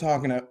side of it. I'm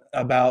talking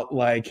about,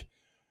 like,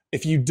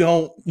 if you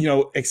don't,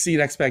 exceed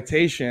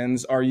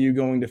expectations, are you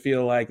going to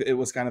feel like it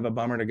was kind of a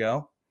bummer to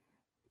go?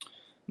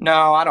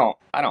 No, I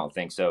don't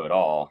think so at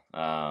all.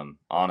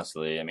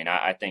 Honestly, I mean,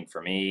 I think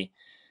for me,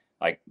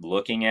 like,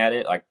 looking at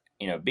it, like,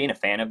 being a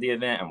fan of the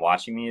event and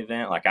watching the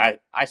event, like,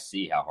 I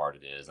see how hard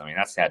it is. I mean,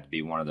 that's had to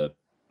be one of the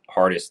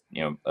hardest,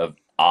 of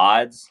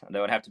odds. That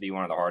would have to be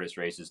one of the hardest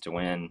races to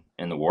win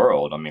in the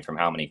world. I mean, from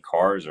how many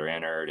cars are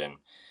entered and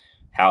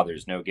how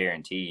there's no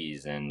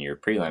guarantees and your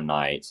prelim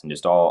nights and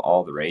just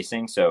all the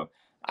racing. So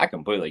I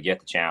completely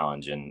get the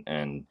challenge,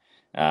 and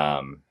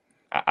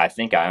I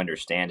think I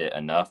understand it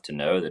enough to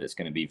know that it's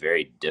going to be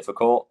very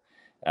difficult.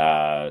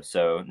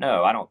 So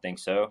no, I don't think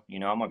so. I'm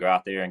going to go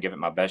out there and give it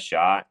my best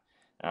shot.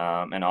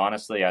 And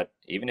honestly,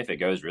 even if it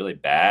goes really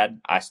bad,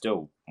 I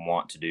still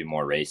want to do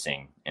more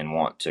racing and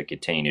want to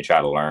continue to try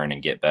to learn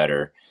and get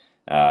better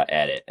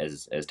at it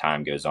as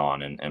time goes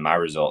on. And my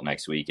result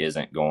next week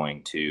isn't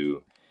going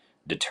to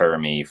deter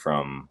me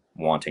from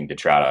wanting to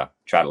try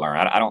to learn.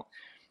 I don't.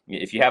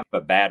 If you have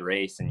a bad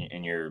race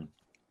in your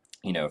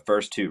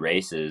first two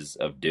races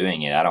of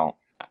doing it,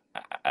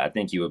 I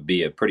think you would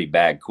be a pretty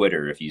bad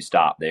quitter if you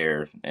stop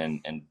there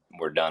and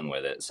we're done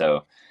with it.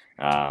 So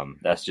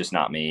that's just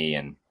not me,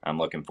 and I'm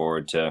looking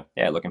forward to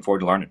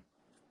learning.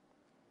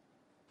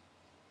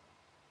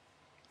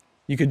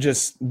 You could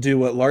just do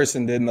what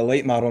Larson did in the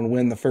late model and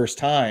win the first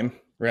time,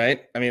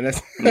 right? I mean,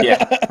 that's yeah.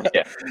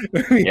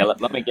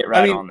 Let me get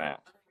on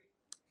that.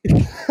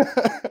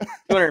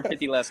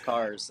 250 less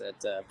cars at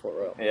Port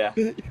Royal. Yeah.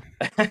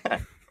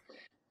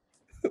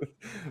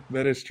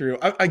 That is true.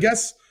 I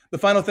guess the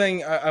final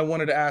thing I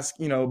wanted to ask,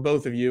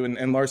 both of you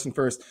and Larson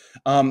first,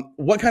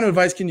 what kind of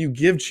advice can you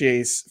give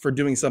Chase for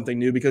doing something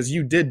new? Because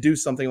you did do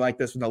something like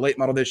this with the late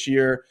model this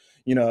year,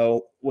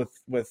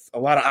 with a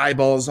lot of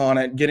eyeballs on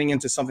it, getting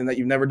into something that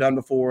you've never done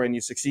before, and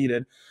you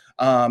succeeded.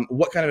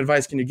 What kind of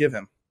advice can you give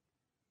him?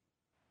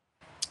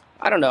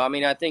 I don't know. I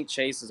mean, I think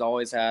Chase has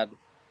always had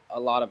a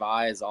lot of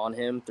eyes on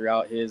him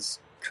throughout his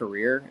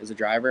career as a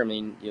driver. I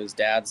mean, his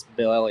dad's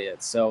Bill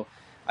Elliott. So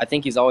I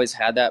think he's always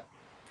had that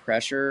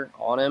pressure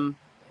on him.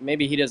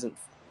 Maybe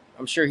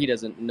I'm sure he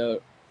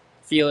doesn't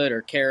feel it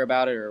or care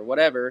about it or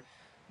whatever,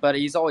 but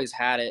he's always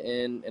had it.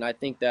 And I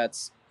think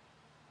that's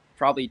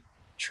probably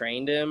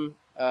trained him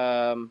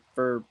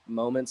for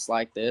moments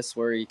like this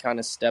where he kind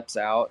of steps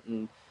out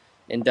and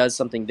does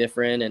something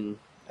different.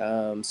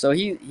 And so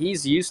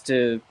he's used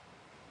to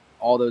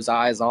all those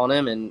eyes on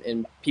him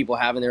and people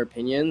having their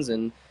opinions.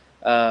 And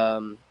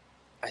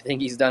I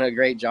think he's done a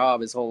great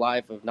job his whole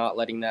life of not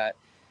letting that,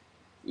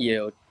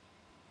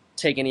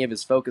 take any of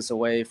his focus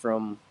away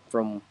from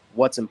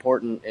what's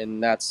important.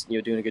 And that's,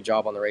 doing a good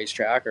job on the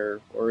racetrack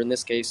or in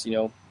this case,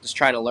 just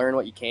trying to learn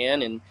what you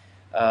can and,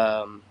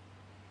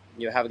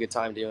 have a good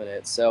time doing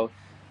it. So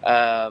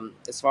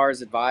as far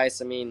as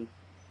advice, I mean,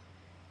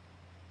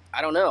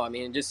 I don't know. I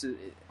mean, just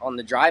on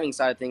the driving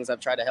side of things,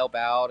 I've tried to help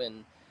out,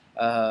 and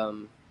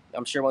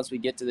I'm sure once we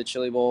get to the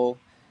Chili Bowl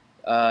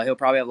he'll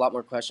probably have a lot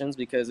more questions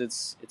because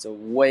it's a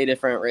way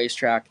different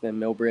racetrack than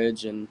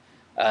Millbridge, and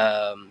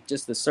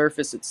just the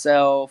surface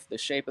itself, the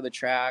shape of the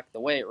track, the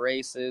way it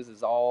races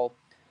is all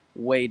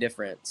way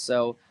different.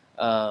 So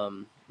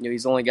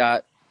he's only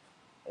got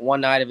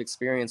one night of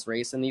experience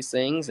racing these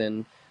things,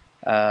 and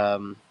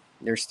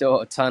there's still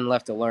a ton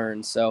left to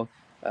learn. So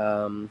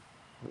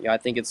I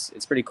think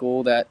it's pretty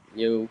cool that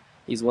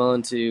he's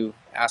willing to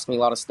ask me a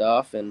lot of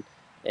stuff, and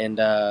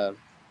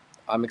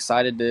I'm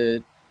excited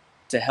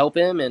to help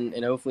him,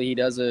 and hopefully he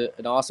does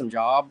an awesome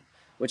job,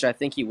 which I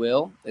think he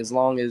will, as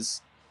long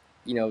as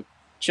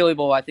Chili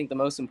Bowl. I think the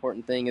most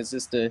important thing is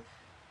just to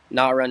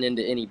not run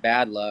into any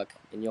bad luck,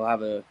 and you'll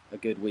have a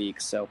good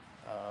week. So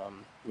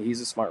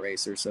he's a smart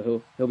racer,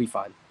 so he'll be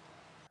fine.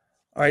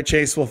 All right,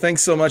 Chase. Well,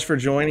 thanks so much for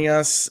joining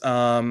us.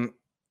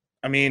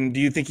 I mean, do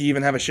you think you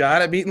even have a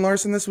shot at beating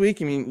Larson this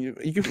week? I mean,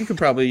 you could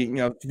probably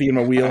feed him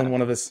a wheel in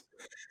one of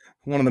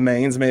the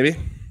mains, maybe.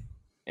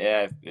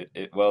 Yeah.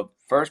 Well,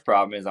 first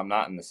problem is I'm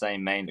not in the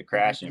same main to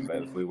crash him,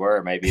 but if we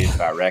were, maybe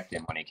if I wrecked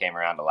him when he came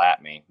around to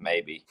lap me,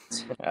 maybe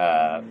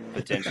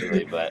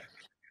potentially. But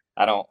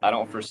I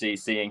don't foresee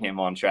seeing him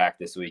on track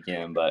this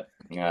weekend. But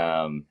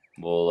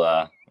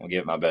we'll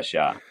give it my best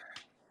shot.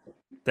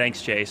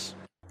 Thanks, Chase.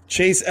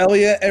 Chase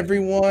Elliott,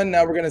 everyone.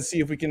 Now we're going to see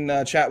if we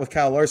can chat with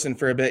Kyle Larson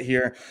for a bit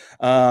here.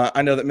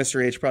 I know that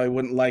Mr. H probably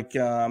wouldn't like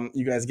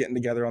you guys getting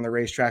together on the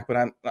racetrack,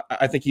 but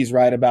I think he's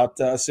right about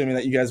assuming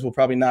that you guys will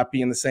probably not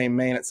be in the same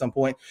main at some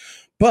point.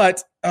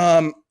 But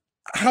I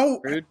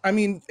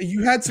mean,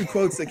 you had some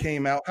quotes that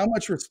came out. How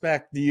much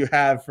respect do you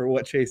have for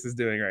what Chase is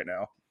doing right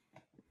now?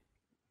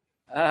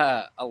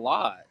 A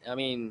lot. I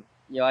mean,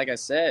 like I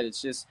said,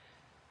 it's just,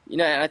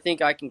 I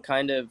think I can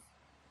kind of,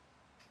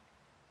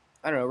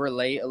 I don't know,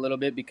 relate a little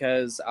bit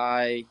because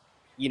I,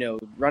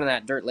 running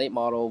that dirt late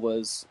model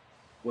was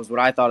what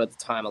I thought at the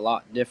time a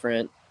lot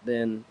different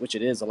than, which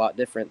it is a lot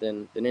different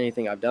than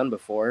anything I've done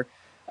before.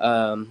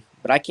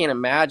 But I can't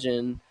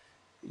imagine,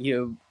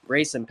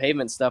 racing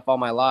pavement stuff all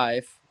my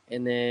life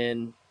and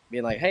then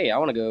being like, hey, I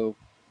want to go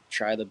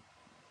try the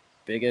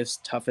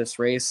biggest, toughest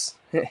race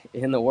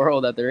in the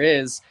world that there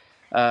is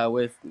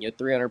with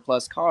 300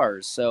 plus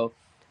cars. So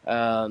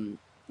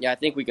I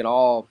think we can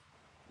all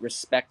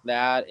respect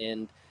that.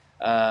 And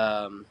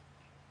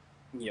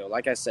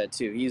like I said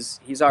too,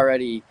 he's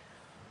already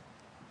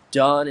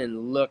done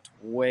and looked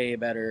way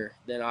better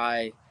than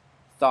I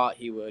thought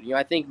he would.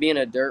 I think being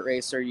a dirt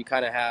racer, you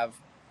kind of have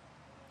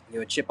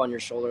a chip on your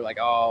shoulder, like,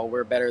 oh,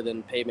 we're better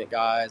than pavement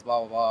guys,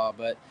 blah blah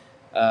blah.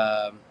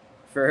 But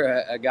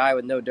for a guy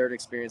with no dirt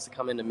experience to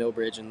come into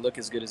Millbridge and look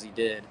as good as he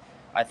did,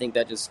 I think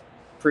that just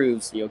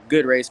proves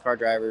good race car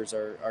drivers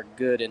are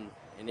good in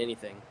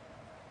anything.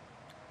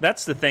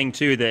 That's the thing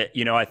too that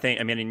I think,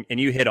 I mean, and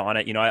you hit on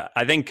it.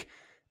 I think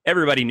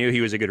everybody knew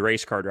he was a good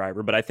race car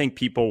driver, but I think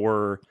people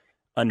were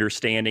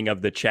understanding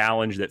of the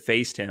challenge that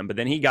faced him. But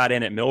then he got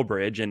in at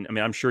Millbridge, and I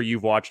mean, I'm sure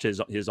you've watched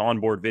his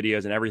onboard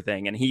videos and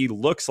everything, and he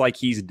looks like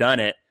he's done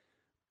it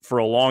for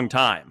a long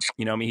time.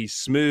 I mean, he's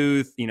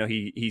smooth.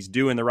 He's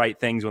doing the right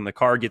things when the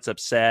car gets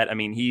upset. I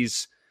mean,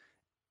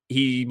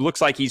 he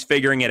looks like he's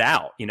figuring it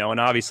out. And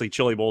obviously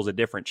Chili Bowl is a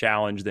different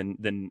challenge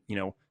than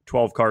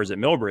 12 cars at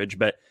Millbridge,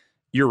 but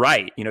you're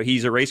right.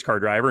 He's a race car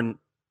driver, and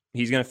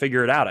he's going to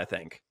figure it out, I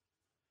think.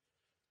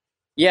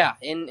 Yeah,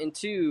 and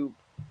two,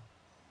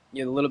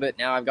 a little bit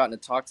now I've gotten to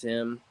talk to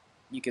him.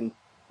 You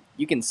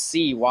can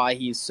see why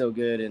he's so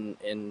good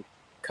in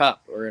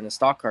Cup or in a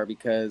stock car,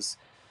 because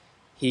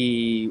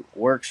he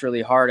works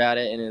really hard at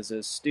it and is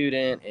a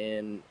student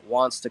and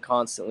wants to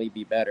constantly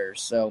be better.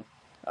 So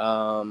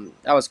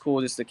that was cool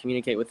just to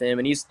communicate with him,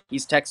 and he's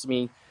texted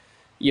me,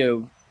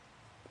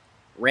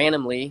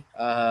 randomly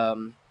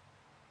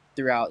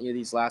throughout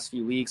these last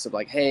few weeks of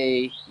like,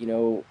 hey,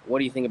 what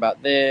do you think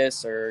about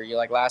this? Or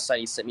like last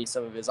night he sent me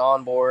some of his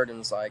onboard and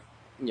was like,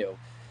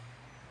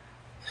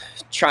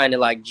 trying to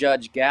like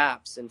judge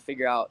gaps and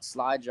figure out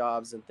slide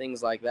jobs and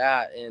things like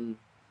that. And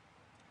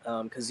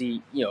because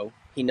he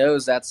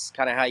knows that's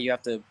kind of how you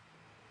have to,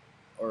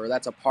 or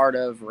that's a part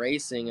of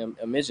racing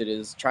a midget,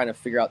 is trying to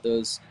figure out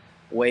those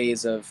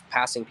ways of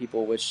passing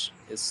people, which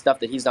is stuff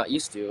that he's not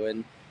used to.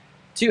 And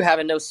two,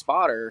 having no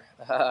spotter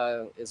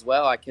as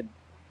well, I could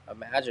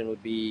imagine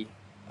would be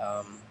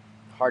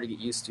hard to get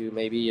used to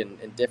maybe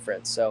and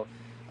different. So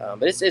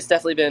but it's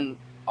definitely been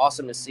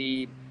awesome to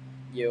see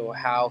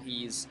how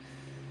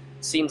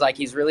seems like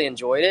he's really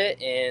enjoyed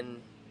it.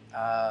 And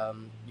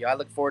I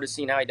look forward to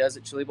seeing how he does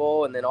at Chili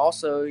Bowl, and then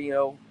also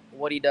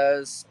what he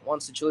does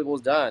once the Chili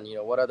Bowl's done,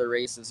 what other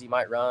races he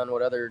might run,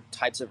 what other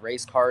types of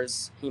race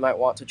cars he might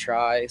want to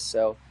try.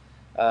 So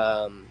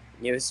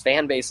his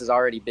fan base is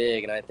already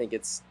big, and I think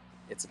it's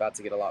about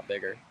to get a lot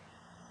bigger.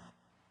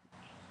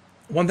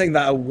 One thing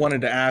that I wanted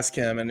to ask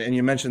him, and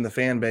you mentioned the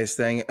fan base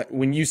thing,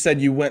 when you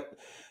said you went,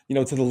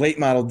 to the late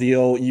model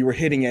deal, you were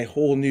hitting a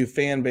whole new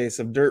fan base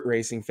of dirt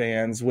racing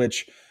fans,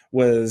 which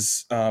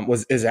is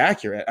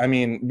accurate. I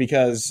mean,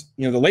 because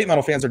the late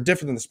model fans are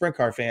different than the sprint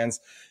car fans,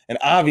 and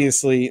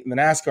obviously the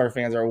NASCAR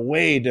fans are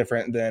way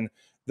different than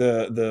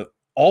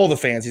all the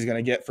fans he's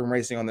going to get from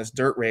racing on this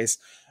dirt race.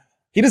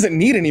 he doesn't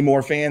need any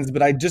more fans,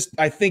 but I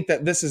think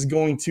that this is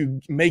going to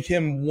make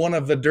him one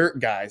of the dirt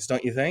guys,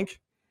 don't you think?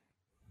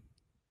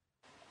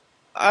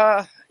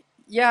 Uh,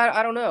 yeah,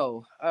 I don't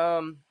know.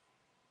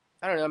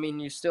 I don't know. I mean,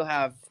 you still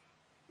have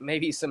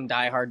maybe some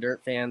diehard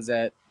dirt fans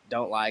that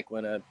don't like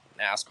when a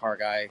NASCAR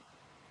guy,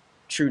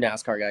 true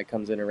NASCAR guy,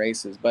 comes in and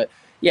races. But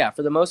yeah,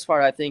 for the most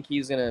part, I think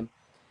he's gonna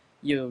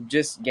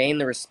just gain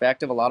the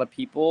respect of a lot of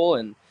people,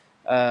 and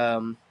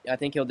I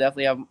think he'll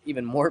definitely have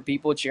even more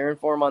people cheering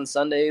for him on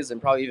Sundays,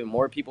 and probably even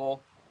more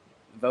people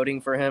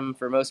voting for him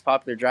for most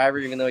popular driver,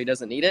 even though he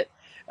doesn't need it.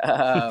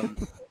 Um,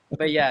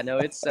 but yeah, no,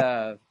 it's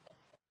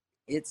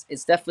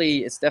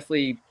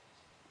definitely.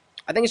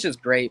 I think it's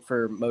just great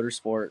for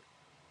motorsport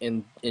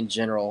in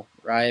general,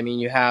 right? I mean,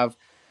 you have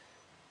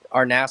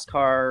our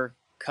NASCAR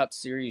Cup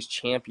Series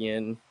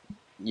champion,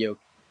 you know,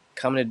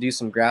 coming to do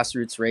some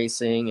grassroots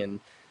racing and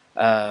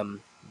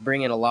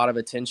bringing a lot of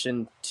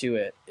attention to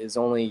it is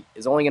only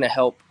going to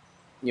help,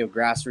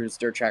 grassroots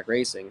dirt track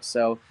racing.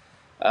 So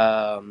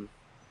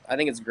I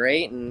think it's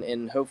great,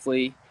 and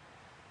hopefully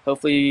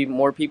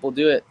more people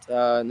do it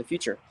in the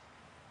future.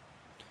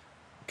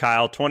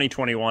 Kyle,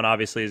 2021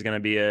 obviously is going to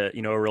be a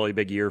really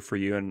big year for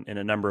you in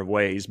a number of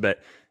ways, but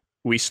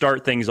we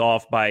start things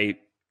off by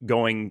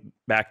going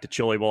back to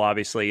Chili Bowl,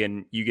 obviously,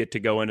 and you get to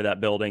go into that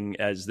building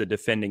as the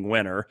defending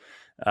winner.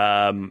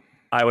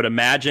 I would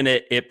imagine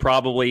it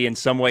probably in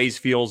some ways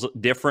feels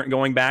different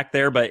going back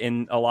there, but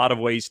in a lot of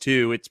ways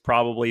too, it's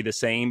probably the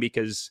same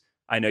because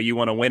I know you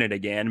want to win it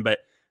again. But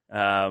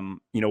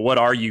what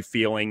are you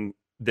feeling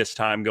this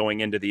time going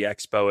into the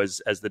Expo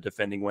as the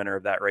defending winner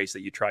of that race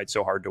that you tried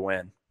so hard to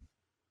win?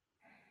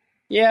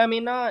 Yeah, I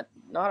mean, not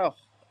a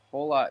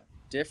whole lot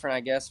different, I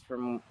guess,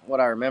 from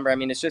what I remember. I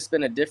mean, it's just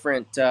been a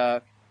different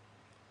off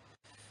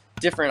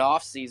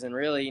season,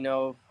 really.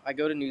 I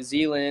go to New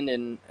Zealand,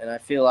 and I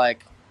feel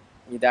like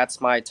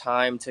that's my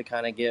time to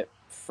kind of get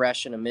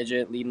fresh in a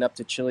midget leading up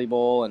to Chili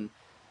Bowl, and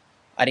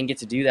I didn't get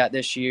to do that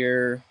this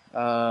year.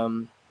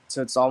 So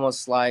it's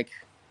almost like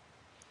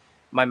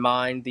my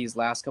mind these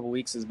last couple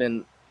weeks has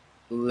been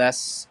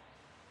less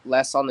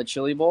on the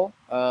Chili Bowl.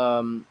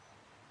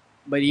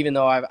 But even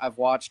though I've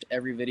watched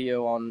every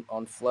video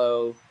on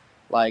Flow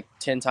like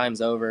 10 times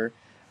over,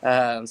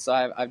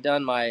 so I've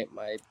done my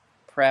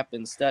prep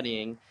and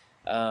studying.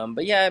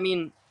 But yeah, I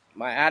mean,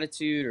 my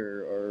attitude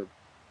or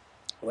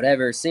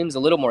whatever seems a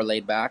little more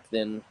laid back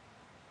than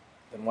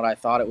what I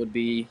thought it would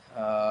be,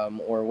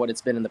 or what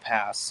it's been in the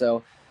past.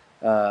 So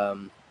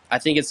I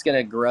think it's going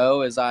to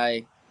grow as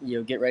I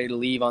get ready to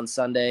leave on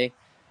Sunday.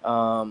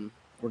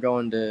 We're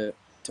going to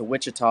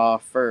Wichita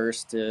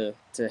first to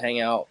hang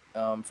out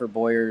for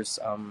Boyer's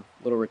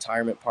little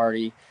retirement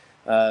party.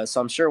 So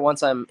I'm sure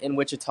once I'm in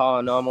Wichita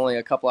and I'm only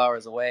a couple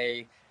hours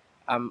away,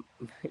 I'm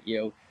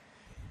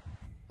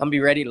I'm gonna be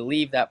ready to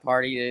leave that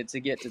party to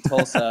get to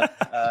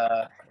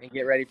Tulsa and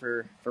get ready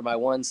for my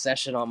one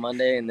session on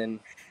Monday, and then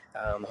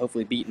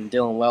hopefully beating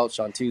Dylan Welch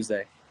on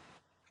Tuesday.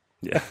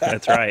 Yeah,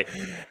 that's right.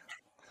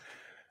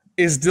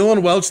 Is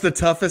Dylan Welch the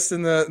toughest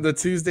in the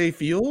Tuesday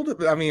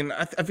field? I mean,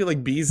 I feel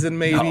like Beeson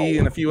maybe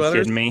and a few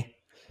others. Kidding me?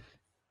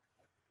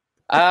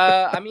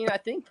 I mean, I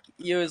think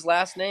his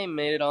last name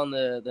made it on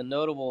the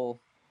notable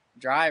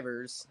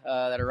drivers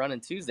that are running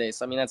Tuesday.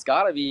 So I mean, that's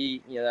got to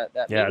be that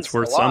yeah, means it's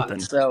worth a lot.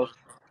 something. So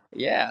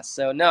yeah,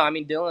 so no, I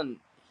mean Dylan,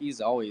 he's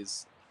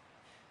always,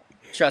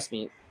 trust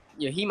me,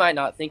 he might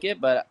not think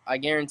it, but I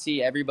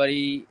guarantee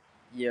everybody,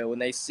 when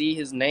they see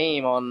his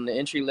name on the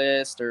entry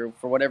list or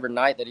for whatever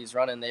night that he's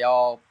running, they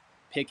all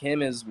pick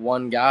him as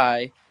one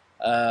guy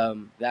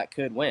that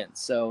could win.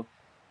 So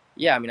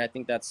yeah, I mean, I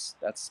think that's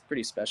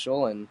pretty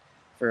special, and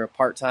for a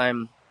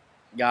part-time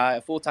guy,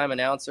 a full-time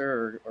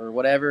announcer or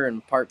whatever,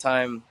 and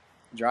part-time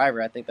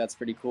driver, I think that's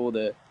pretty cool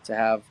to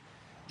have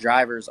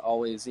drivers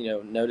always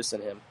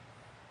noticing him.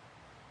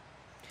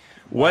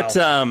 What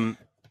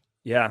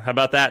yeah, how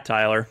about that,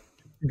 Tyler?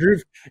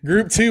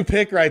 Group 2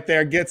 pick right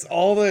there gets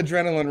all the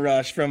adrenaline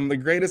rush from the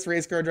greatest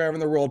race car driver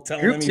in the world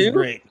telling him he's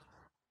great.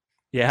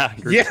 Yeah,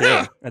 Group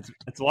 2.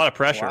 That's a lot of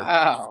pressure.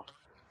 Wow.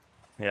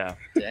 Yeah.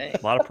 Dang.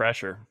 A lot of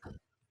pressure.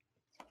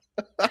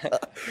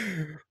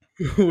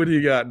 What do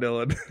you got,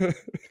 Dylan?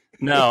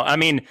 No, I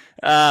mean,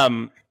 I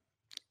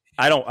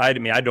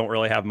don't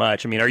really have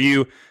much. I mean, are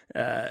you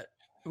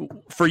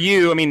for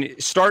you, I mean,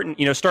 starting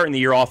the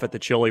year off at the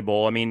Chili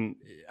Bowl, I mean,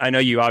 I know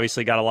you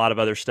obviously got a lot of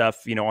other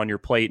stuff, on your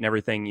plate and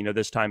everything,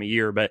 this time of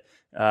year, but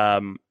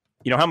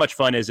how much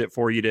fun is it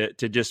for you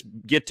to just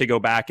get to go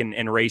back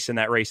and race in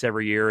that race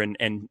every year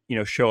and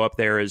show up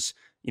there as,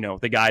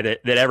 the guy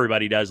that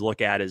everybody does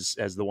look at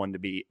as the one to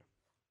beat?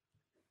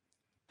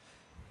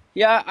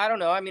 Yeah, I don't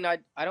know. I mean, I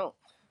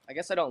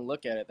guess I don't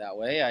look at it that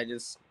way. I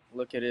just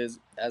look at it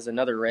as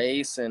another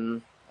race,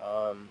 and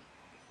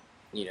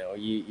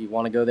you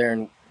want to go there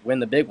and win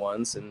the big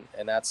ones, and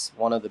that's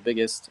one of the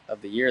biggest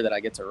of the year that I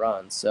get to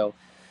run. So,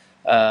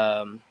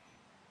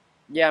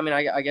 yeah, I mean,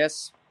 I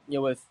guess,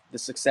 with the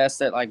success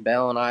that like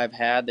Bell and I have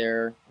had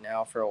there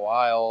now for a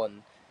while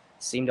and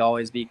seem to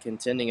always be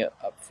contending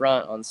up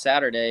front on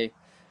Saturday,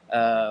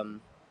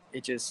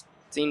 it just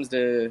seems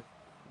to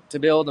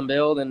build and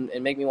build and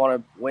make me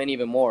want to win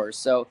even more.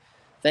 So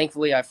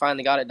thankfully I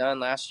finally got it done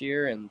last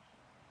year, and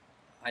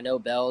I know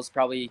Bell's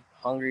probably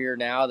hungrier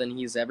now than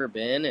he's ever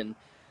been. And,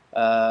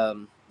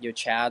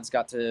 Chad's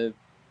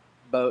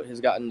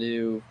has gotten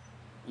to,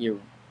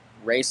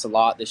 race a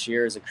lot this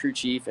year as a crew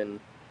chief and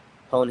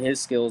hone his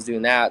skills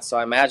doing that. So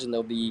I imagine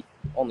they'll be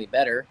only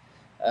better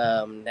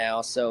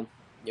now. So,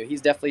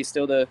 he's definitely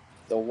still the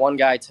one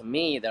guy to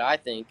me that I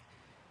think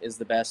is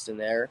the best in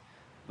there.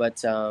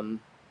 But,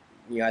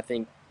 I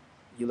think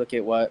you look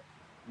at what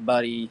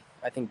I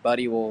think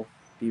Buddy will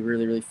be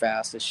really, really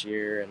fast this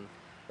year. And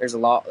there's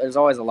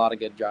always a lot of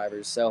good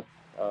drivers. So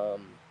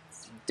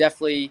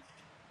definitely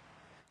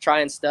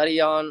try and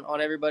study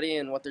on everybody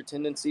and what their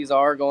tendencies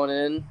are going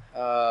in.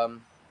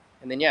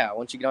 And then,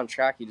 once you get on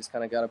track, you just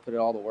kind of got to put it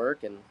all to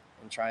work and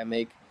try and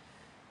make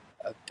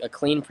a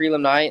clean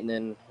prelim night, and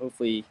then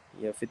hopefully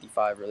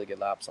 55 really good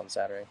laps on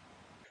Saturday.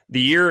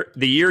 The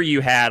year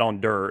you had on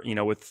dirt,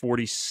 with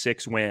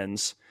 46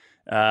 wins,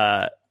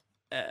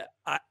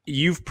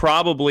 you've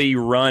probably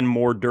run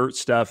more dirt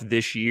stuff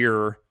this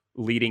year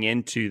leading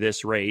into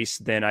this race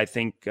than I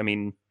think. I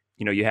mean,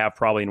 you have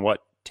probably in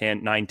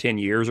 10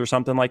 years or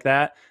something like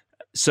that.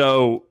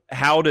 So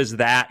how does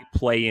that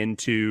play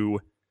into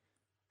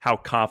how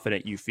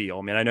confident you feel?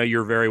 I mean, I know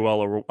you're very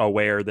well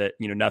aware that,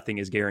 nothing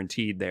is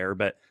guaranteed there,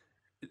 but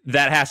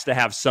that has to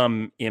have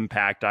some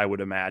impact, I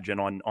would imagine,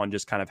 on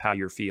just kind of how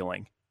you're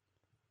feeling.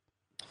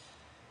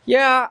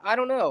 Yeah, I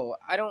don't know.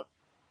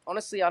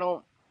 Honestly,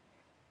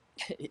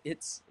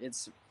 it's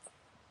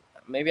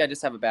maybe I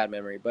just have a bad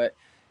memory, but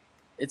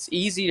it's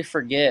easy to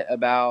forget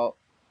about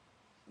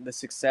the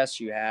success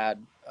you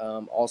had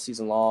all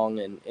season long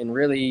and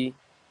really,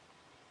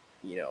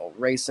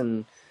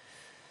 racing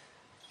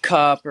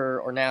Cup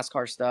or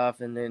NASCAR stuff,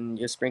 and then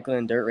you're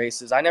sprinkling dirt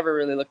races. I never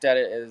really looked at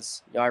it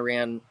as I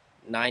ran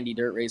 90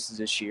 dirt races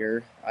this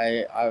year.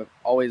 I've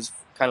always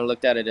kind of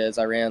looked at it as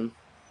I ran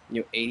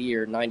 80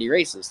 or 90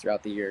 races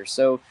throughout the year.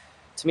 So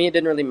to me, it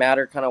didn't really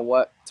matter kind of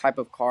what type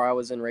of car I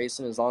was in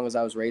racing, as long as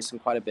I was racing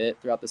quite a bit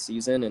throughout the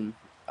season. And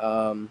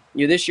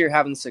this year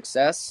having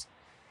success,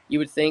 you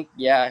would think,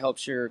 it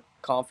helps your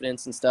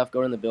confidence and stuff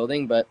going in the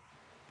building. But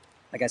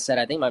like I said,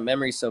 I think my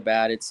memory's so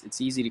bad, it's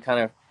easy to kind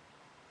of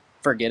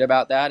forget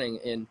about that.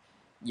 And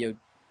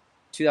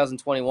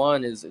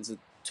 2021 is a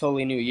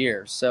totally new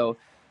year. So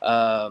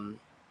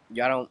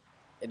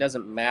it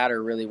doesn't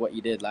matter really what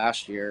you did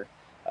last year.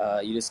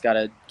 You just got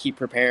to keep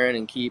preparing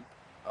and keep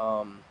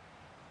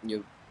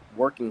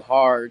working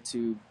hard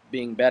to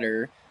being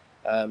better,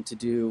 to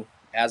do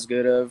as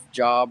good of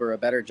job or a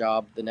better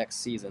job the next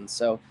season.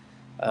 So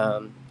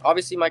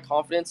obviously my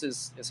confidence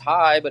is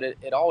high, but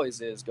it always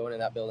is going in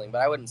that building.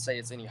 But I wouldn't say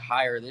it's any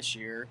higher this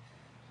year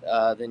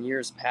than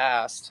years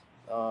past,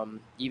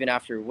 even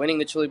after winning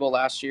the Chili Bowl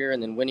last year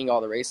and then winning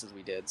all the races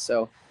we did.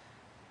 So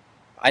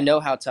I know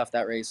how tough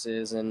that race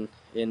is, and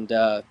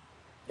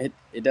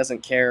it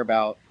doesn't care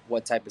about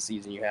what type of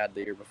season you had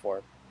the year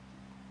before.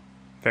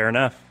 Fair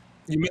enough.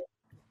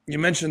 You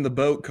mentioned the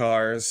boat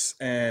cars,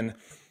 and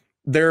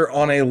they're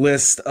on a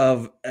list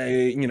of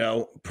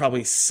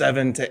probably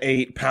 7 to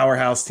 8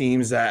 powerhouse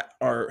teams that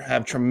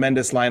have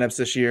tremendous lineups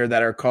this year,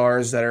 that are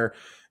cars that are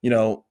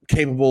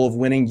capable of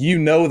winning.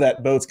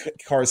 That boats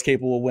car is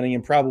capable of winning,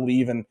 and probably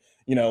even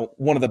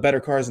one of the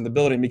better cars in the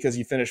building, because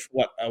you finished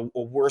a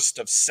worst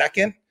of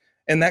second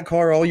in that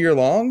car all year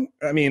long.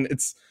 I mean,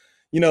 it's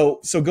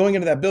so going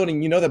into that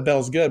building, that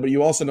Bell's good, but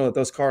you also know that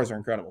those cars are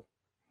incredible.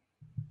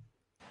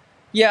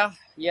 Yeah.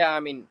 I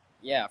mean,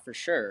 yeah, for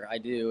sure, I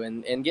do.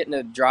 And getting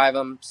to drive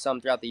them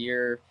some throughout the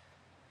year,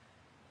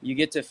 you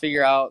get to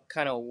figure out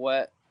kind of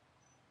what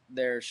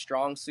their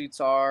strong suits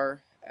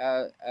are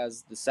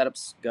as the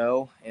setups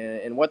go,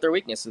 and what their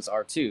weaknesses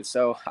are too.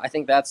 So I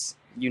think that's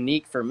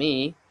unique for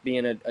me,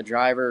 being a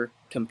driver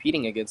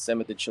competing against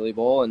them at the Chili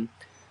Bowl, and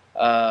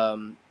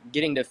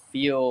getting to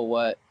feel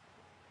what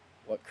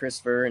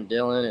Christopher and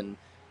Dylan and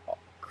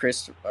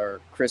Chris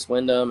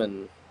Wyndham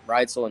and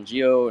Reitzel and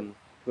Gio and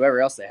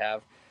whoever else they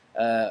have,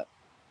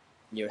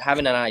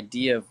 having an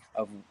idea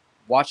of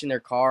watching their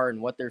car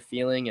and what they're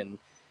feeling,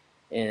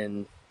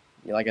 and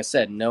like I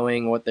said,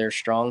 knowing what their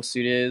strong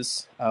suit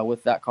is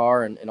with that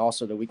car, and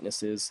also the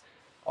weaknesses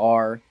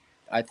are,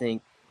 I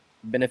think,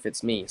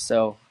 benefits me.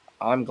 So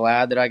I'm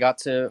glad that I got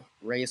to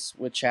race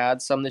with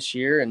Chad some this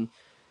year. And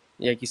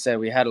like you said,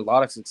 we had a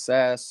lot of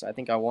success. I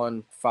think I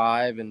won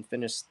 5 and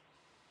finished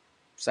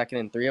second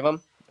in 3 of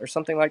them or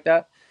something like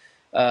that.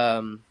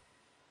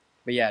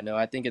 But yeah, no,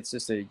 I think it's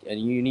just a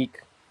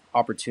unique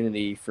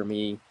opportunity for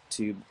me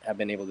to have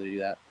been able to do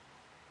that.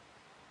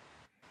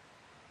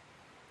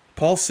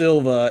 Paul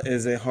Silva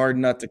is a hard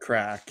nut to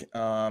crack.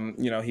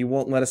 He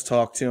won't let us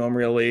talk to him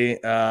really,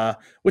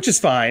 which is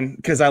fine,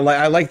 because I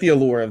like the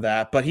allure of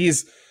that. But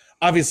he's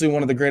obviously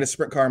one of the greatest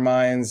sprint car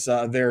minds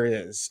there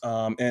is,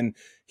 and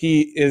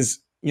he is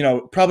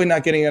probably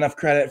not getting enough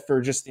credit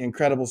for just the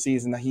incredible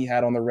season that he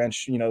had on the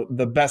wrench.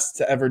 The best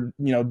to ever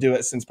do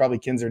it since probably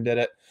Kinzer did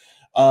it.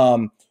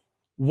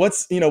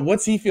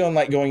 What's he feeling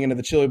like going into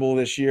the Chili Bowl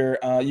this year?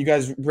 You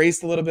guys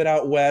raced a little bit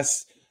out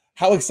west.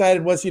 How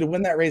excited was he to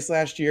win that race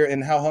last year,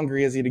 and how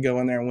hungry is he to go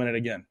in there and win it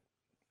again?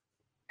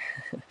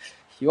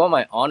 You want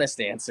my honest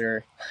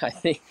answer? I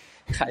think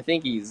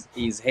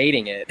he's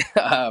hating it.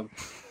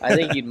 I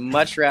think he'd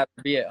much rather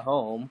be at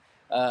home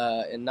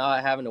and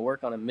not having to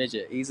work on a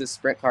midget. He's a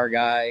sprint car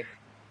guy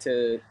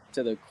to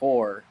the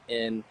core,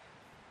 and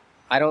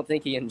I don't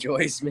think he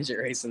enjoys midget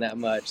racing that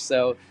much.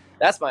 So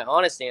that's my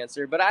honest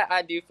answer. But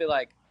I do feel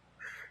like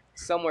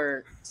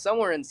somewhere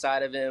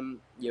inside of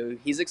him,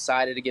 he's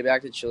excited to get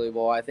back to Chili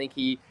Bowl. I think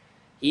he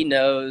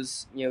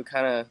knows,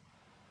 kind of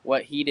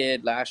what he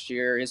did last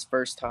year, his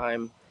first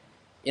time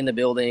in the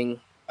building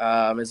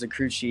as a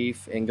crew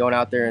chief, and going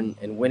out there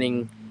and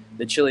winning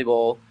the Chili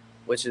Bowl,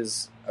 which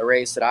is a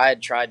race that I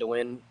had tried to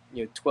win,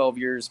 12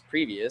 years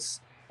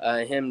previous.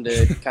 Him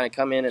to kind of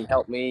come in and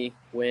help me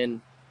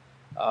win,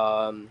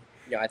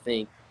 I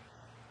think,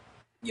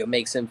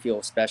 makes him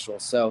feel special.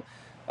 So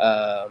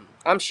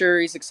I'm sure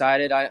he's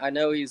excited. I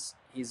know he's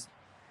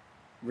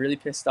really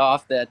pissed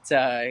off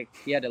that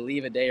he had to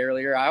leave a day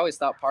earlier. I always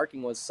thought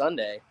parking was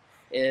Sunday,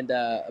 and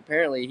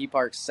apparently he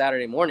parks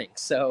Saturday morning.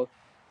 So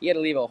he had to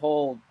leave a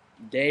whole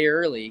day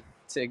early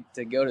to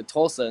go to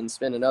Tulsa and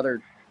spend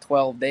another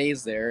 12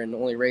 days there and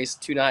only race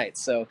 2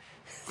 nights. So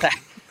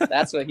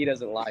that's what he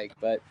doesn't like.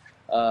 But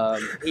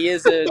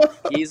he's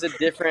a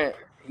different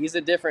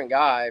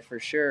guy for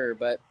sure.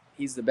 But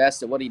he's the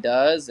best at what he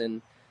does,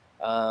 and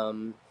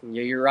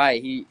you're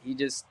right.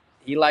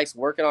 He likes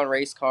working on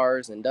race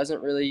cars and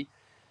doesn't really.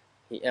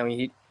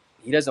 He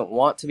doesn't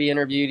want to be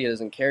interviewed. He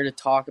doesn't care to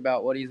talk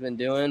about what he's been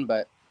doing.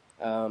 But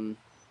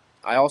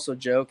I also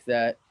joke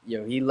that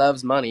he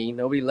loves money.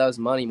 Nobody loves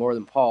money more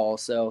than Paul.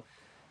 So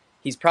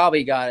he's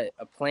probably got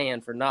a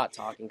plan for not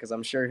talking, because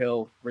I'm sure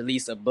he'll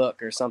release a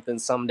book or something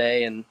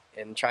someday and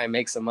try and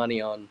make some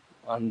money on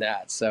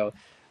that. So,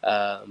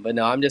 but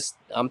no,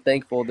 I'm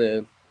thankful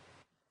to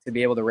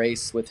be able to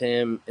race with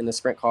him in the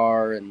sprint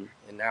car and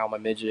now my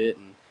midget,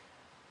 and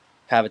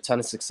have a ton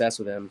of success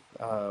with him.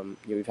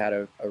 We've had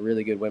a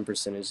really good win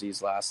percentage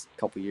these last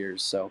couple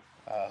years. So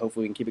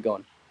hopefully we can keep it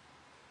going.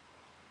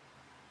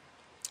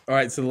 All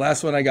right, so the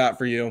last one I got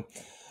for you.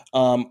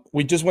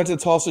 We just went to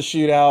the Tulsa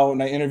shootout,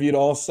 and I interviewed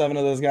all 7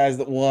 of those guys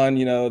that won,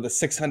 the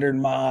 600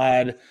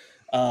 mod,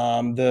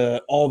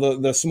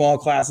 the small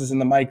classes and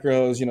the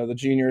micros, the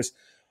juniors.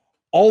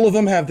 All of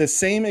them have the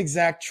same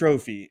exact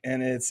trophy,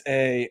 and it's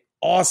a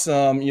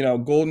awesome,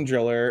 golden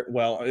driller.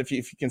 Well, if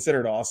you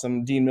consider it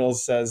awesome, Dean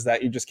Mills says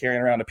that you're just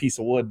carrying around a piece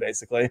of wood,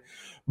 basically.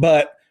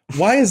 But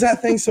why is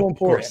that thing so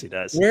important? Of course he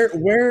does.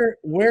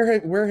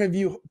 Where have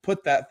you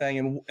put that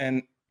thing,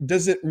 and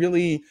does it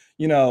really,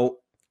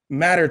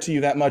 matter to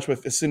you that much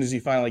as soon as you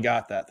finally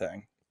got that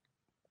thing?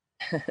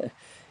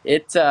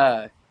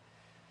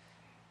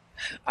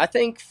 I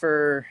think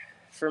for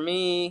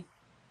me,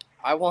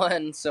 I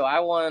won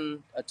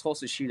a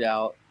Tulsa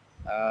shootout,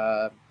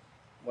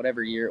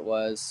 whatever year it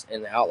was,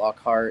 in the Outlaw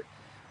Cart,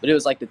 but it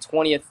was like the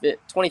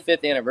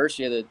 25th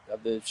anniversary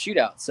of the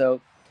shootout. So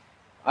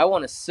I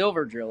won a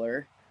silver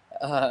driller,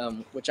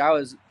 which I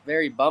was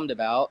very bummed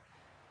about,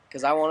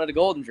 because I wanted a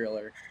golden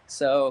driller.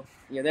 So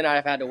then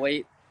I've had to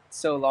wait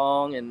so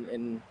long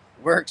and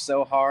work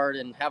so hard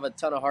and have a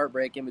ton of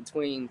heartbreak in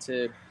between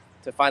to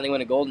finally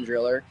win a golden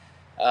driller.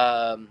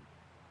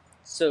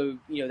 So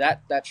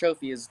that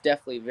trophy is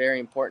definitely very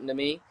important to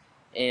me,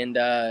 and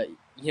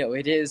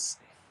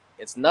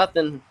it's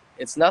nothing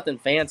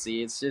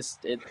fancy. It's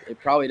just it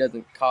probably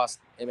doesn't cost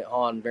Emmett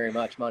Hahn very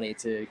much money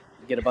to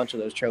get a bunch of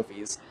those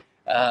trophies,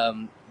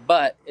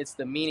 but it's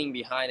the meaning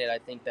behind it. I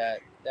think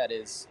that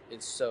is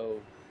so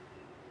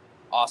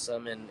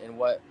awesome, and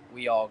what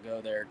we all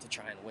go there to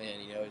try and win,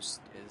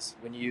 is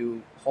when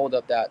you hold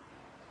up that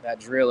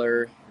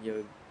driller,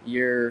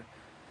 you're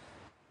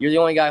the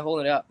only guy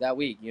holding it up that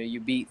week. You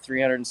beat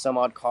 300 and some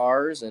odd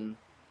cars, and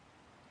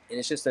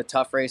it's just a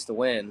tough race to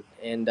win.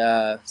 And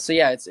so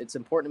yeah, it's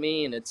important to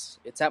me, and it's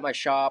at my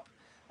shop.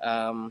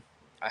 I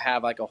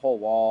have like a whole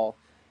wall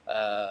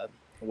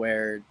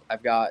where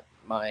I've got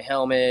my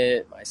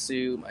helmet, my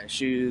suit, my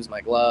shoes,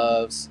 my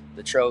gloves,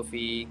 the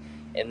trophy,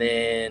 and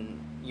then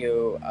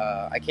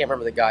I can't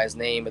remember the guy's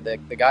name, but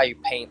the guy who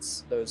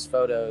paints those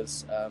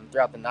photos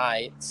throughout the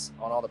nights,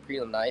 on all the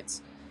prelim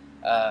nights,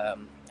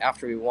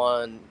 after we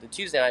won the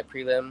Tuesday night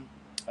prelim,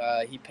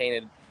 he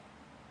painted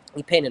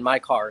my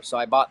car. So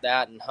I bought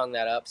that and hung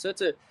that up. So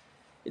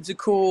it's a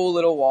cool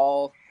little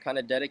wall kind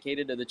of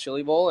dedicated to the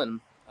Chili Bowl,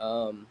 and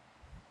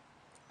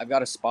I've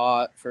got a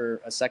spot for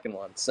a second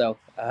one. So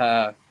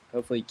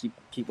hopefully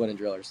keep winning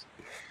drillers.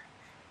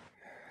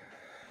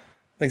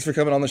 Thanks for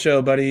coming on the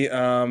show, buddy.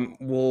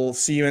 We'll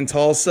see you in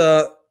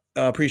Tulsa.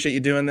 Appreciate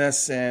you doing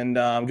this, and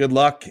good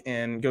luck,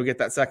 and go get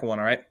that second one.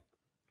 All right.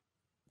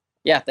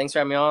 Yeah. Thanks for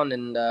having me on,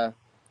 and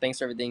thanks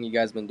for everything you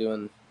guys have been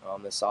doing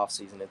this off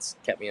season. It's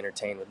kept me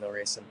entertained with no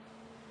racing.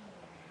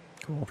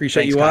 Cool.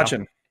 Appreciate you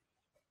watching.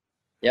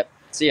 Yep.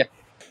 See ya.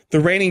 The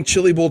reigning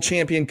Chili Bowl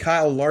champion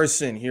Kyle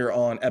Larson here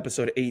on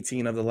episode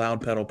 18 of the Loud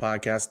Pedal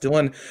podcast.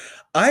 Dylan,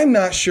 I'm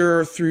not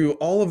sure, through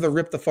all of the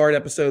Rip the Fart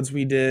episodes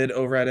we did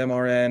over at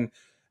MRN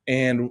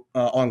and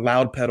on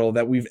loud pedal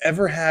that we've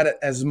ever had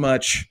as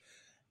much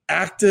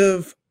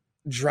active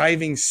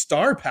driving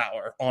star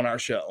power on our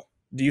show.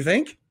 Do you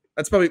think?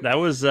 That's probably That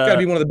was got to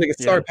be one of the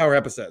biggest star power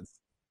episodes.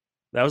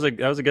 That was a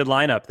good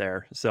lineup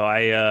there. So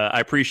I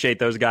appreciate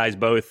those guys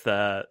both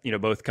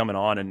both coming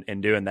on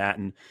and doing that.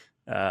 And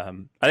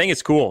I think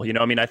it's cool.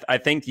 I mean, I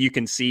think you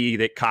can see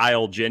that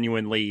Kyle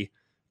genuinely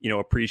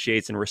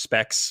appreciates and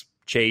respects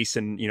Chase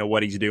and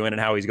what he's doing and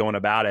how he's going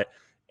about it.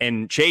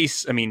 And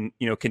Chase, I mean,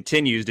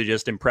 continues to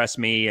just impress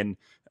me and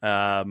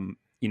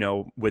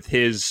with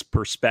his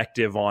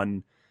perspective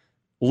on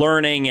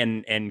learning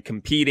and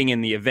competing in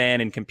the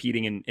event and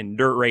competing in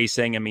dirt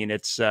racing. I mean,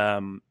 it's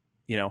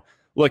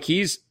look,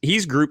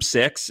 he's group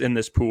 6 in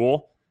this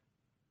pool,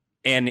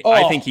 and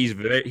I think he's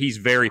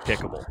very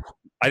pickable.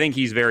 I think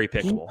he's very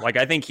pickable. Like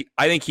I think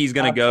he's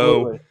going to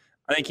go.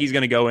 I think he's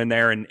going to go in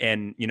there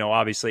and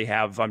obviously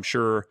have, I'm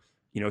sure,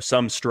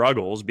 some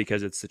struggles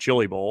because it's the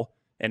Chili Bowl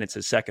and it's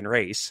his second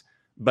race.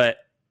 But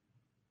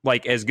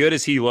like as good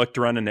as he looked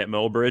running at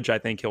Millbridge, I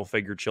think he'll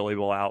figure Chili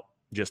Bowl out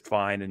just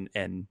fine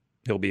and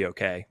he'll be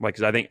okay. Like,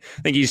 cause I think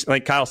he's,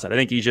 like Kyle said, I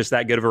think he's just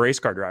that good of a race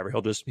car driver.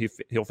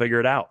 He'll figure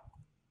it out.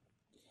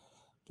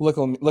 Look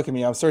at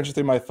me. I'm searching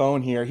through my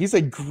phone here. He's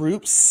a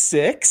group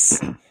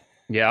 6.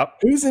 Yeah.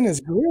 Who's in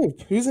his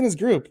group?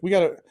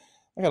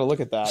 I gotta look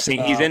at that. See,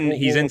 he's in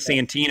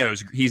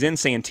Santino's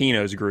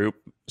group.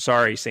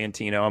 Sorry,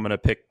 Santino.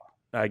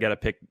 I gotta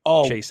pick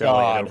Chase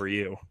Elliott over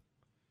you.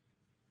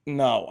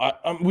 No,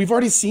 we've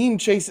already seen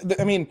Chase.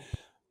 I mean,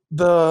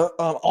 the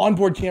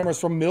onboard cameras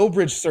from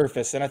Millbridge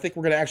surface, and I think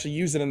we're going to actually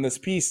use it in this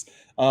piece.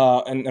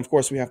 And of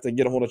course, we have to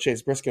get a hold of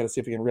Chase Briscoe to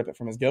see if we can rip it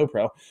from his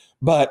GoPro.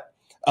 But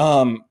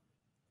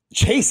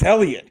Chase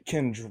Elliott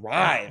can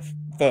drive,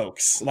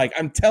 folks. Like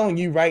I'm telling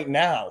you right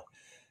now,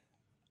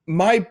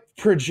 my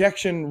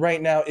projection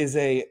right now is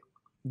a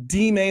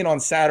D main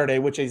on Saturday,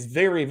 which is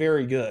very,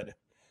 very good,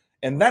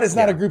 and that is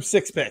not a Group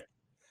 6 pick.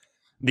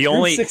 You're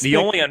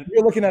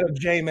looking at a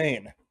J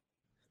main.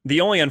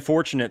 The only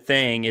unfortunate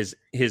thing is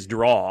his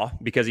draw,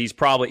 because he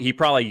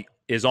probably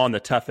is on the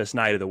toughest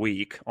night of the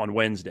week on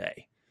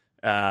Wednesday.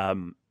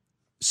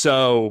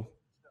 So,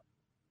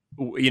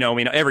 I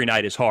mean, every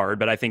night is hard,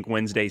 but I think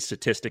Wednesday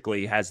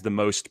statistically has the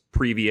most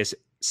previous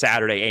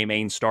Saturday A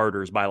main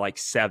starters by like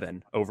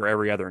 7 over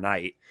every other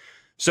night.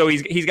 So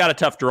he's got a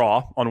tough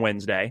draw on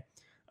Wednesday.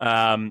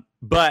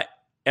 But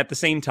at the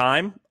same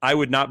time, I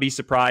would not be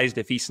surprised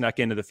if he snuck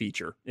into the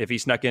feature, if he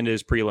snuck into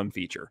his prelim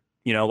feature.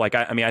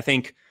 I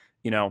think,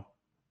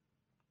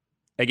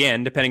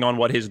 again, depending on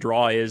what his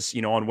draw is,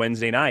 on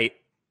Wednesday night,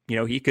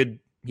 he could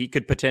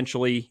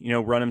potentially,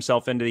 run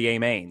himself into the A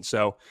main.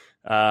 So,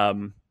 I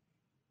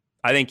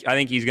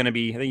think he's going to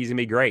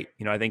be great.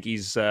 I think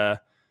he's,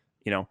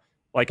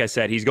 like I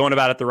said, he's going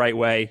about it the right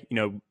way,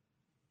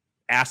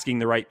 asking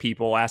the right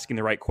people, asking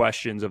the right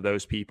questions of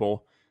those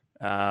people.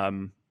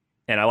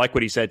 And I like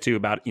what he said too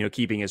about,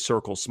 keeping his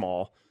circle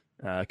small.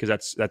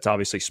 Because that's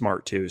obviously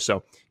smart too.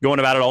 So going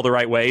about it all the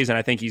right ways, and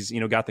I think he's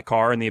got the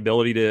car and the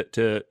ability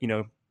to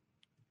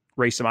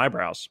raise some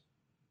eyebrows.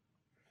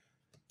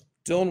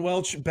 Dylan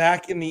Welch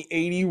back in the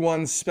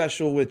 81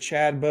 special with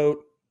Chad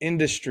Boat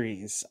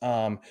Industries.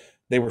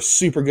 They were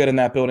super good in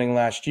that building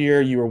last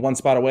year. You were one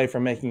spot away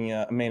from making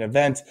a main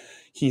event.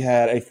 He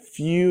had a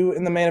few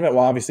in the main event.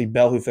 Well, obviously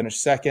Bell, who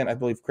finished second. I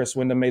believe Chris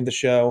Wyndham made the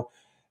show.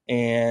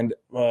 And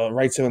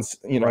Reitzel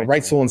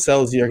and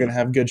Selzy are going to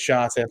have good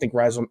shots. I think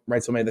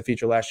Reitzel made the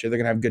feature last year. They're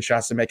going to have good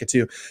shots to make it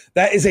too.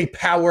 That is a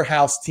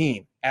powerhouse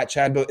team at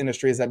Chad Boat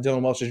Industries that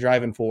Dylan Welch is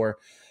driving for.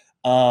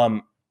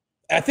 I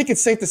think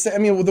it's safe to say, I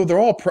mean, they're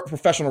all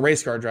professional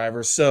race car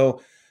drivers,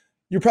 so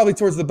you're probably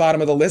towards the bottom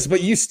of the list,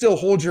 but you still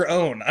hold your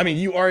own. I mean,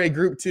 you are a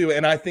Group 2,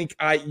 and I think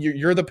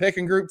you're the pick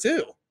in Group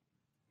 2.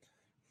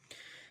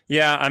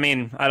 Yeah, I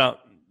mean,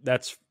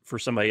 that's for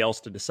somebody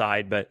else to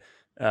decide, but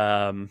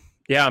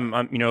yeah, I'm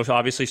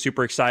obviously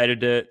super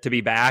excited to be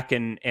back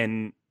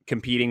and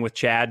competing with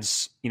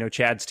Chad's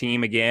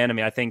team again. I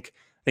mean, I think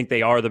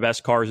they are the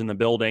best cars in the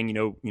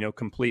building,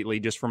 completely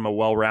just from a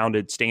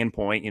well-rounded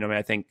standpoint.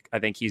 I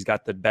think he's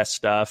got the best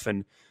stuff,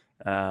 and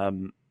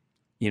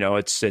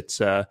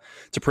it's a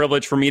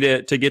privilege for me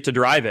to get to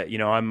drive it.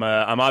 I'm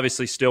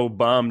obviously still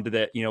bummed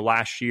that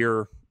last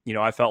year,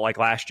 I felt like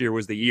last year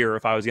was the year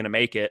if I was going to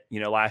make it.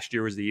 Last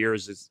year was the year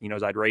as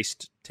I'd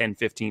raced 10,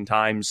 15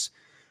 times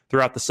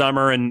throughout the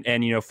summer and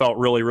felt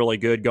really, really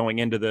good going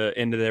into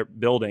the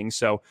building.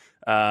 So,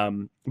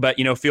 but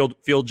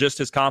feel just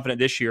as confident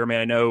this year. I mean,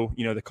 I know,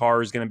 the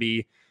car is going to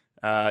be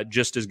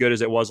just as good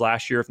as it was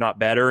last year, if not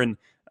better. And,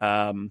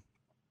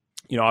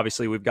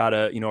 obviously we've got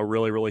a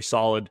really, really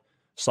solid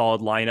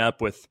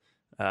lineup with,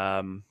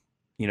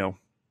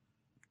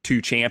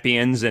 2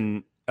 champions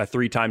and a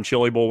 3-time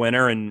Chili Bowl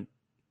winner, and,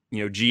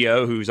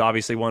 Gio, who's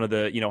obviously one of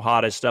the,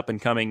 hottest up and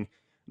coming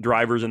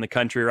drivers in the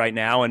country right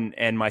now,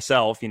 and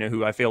myself,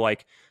 who I feel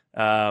like,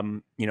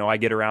 I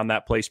get around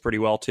that place pretty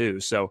well too.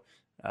 So,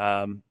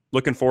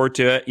 looking forward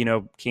to it.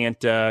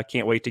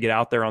 Can't wait to get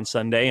out there on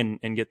Sunday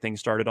and get things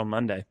started on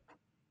Monday.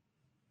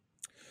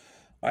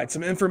 All right,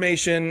 some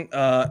information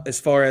as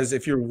far as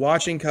if you're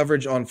watching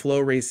coverage on Flow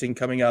Racing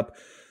coming up,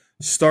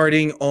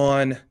 starting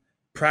on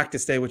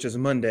practice day, which is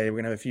Monday.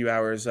 We're going to have a few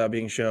hours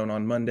being shown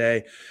on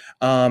Monday.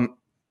 So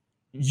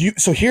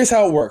here's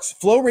how it works.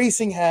 Flow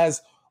Racing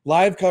has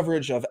live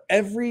coverage of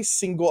every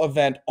single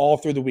event all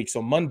through the week.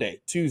 So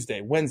Monday,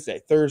 Tuesday, Wednesday,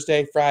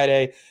 Thursday,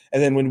 Friday.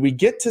 And then when we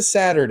get to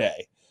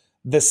Saturday,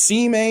 the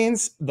C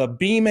mains, the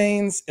B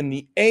mains, and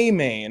the A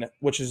main,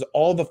 which is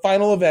all the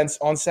final events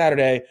on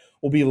Saturday,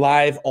 will be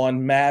live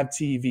on MAV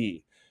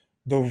TV.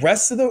 The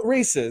rest of the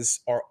races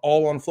are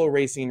all on Flow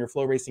Racing, your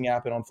Flow Racing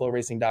app, and on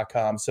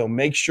flowracing.com. So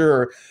make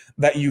sure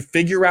that you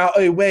figure out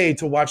a way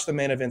to watch the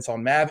main events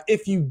on MAV.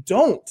 If you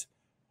don't,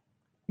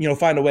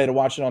 find a way to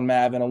watch it on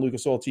MAV and on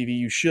Lucas Oil TV,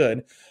 you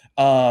should.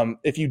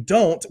 If you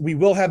don't, we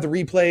will have the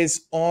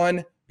replays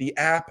on the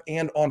app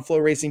and on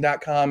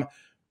flowracing.com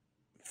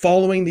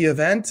following the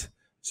event.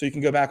 So you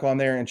can go back on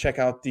there and check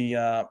out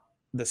the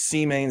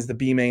C mains, the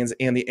B mains,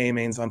 and the A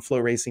mains on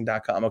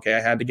flowracing.com. Okay,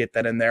 I had to get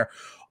that in there.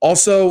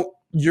 Also,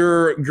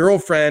 your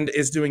girlfriend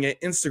is doing an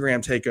Instagram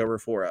takeover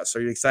for us.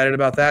 Are you excited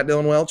about that,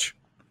 Dylan Welch?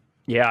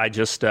 Yeah,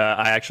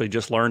 I actually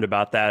just learned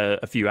about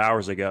that a few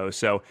hours ago.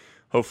 So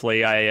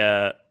hopefully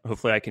I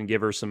can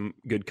give her some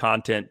good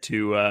content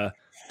to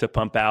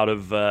pump out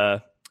of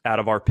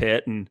our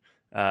pit, and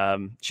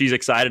she's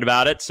excited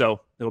about it.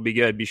 So it'll be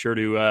good. Be sure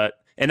to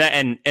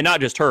and not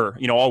just her.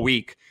 All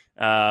week,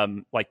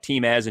 like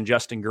Team Ez and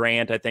Justin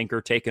Grant, I think, are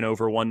taking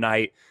over one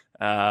night.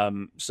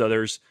 So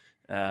there's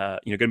going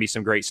to be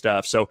some great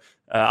stuff. So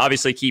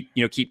obviously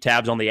keep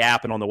tabs on the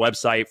app and on the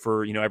website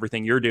for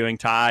everything you're doing,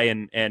 Ty,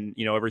 and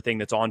everything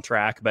that's on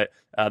track. But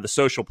the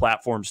social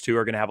platforms too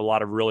are going to have a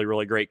lot of really,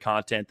 really great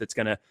content that's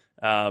going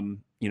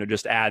to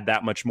just add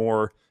that much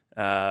more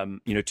to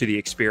the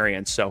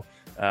experience. So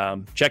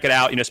check it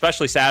out.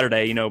 Especially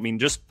Saturday.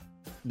 Just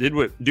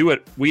do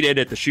what we did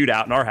at the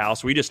shootout in our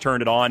house. We just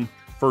turned it on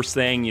first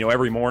thing,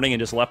 every morning, and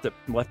just left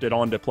it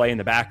on to play in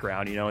the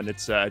background, and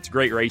it's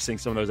great racing.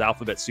 Some of those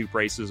alphabet soup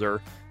races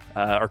are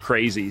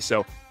crazy.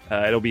 So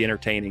it'll be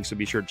entertaining. So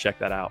be sure to check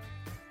that out.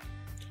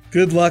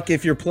 Good luck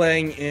if you're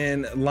playing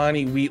in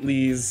Lonnie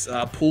Wheatley's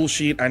pool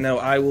sheet. I know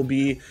I will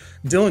be.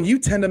 Dylan, you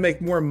tend to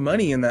make more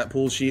money in that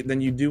pool sheet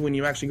than you do when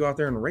you actually go out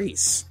there and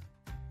race.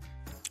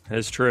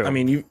 That's true. I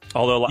mean,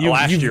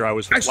 last year I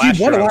was actually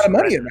won a lot of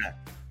money in that.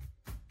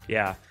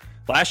 Yeah,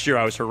 last year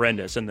I was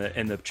horrendous in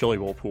the Chili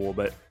Bowl pool,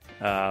 but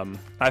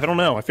I don't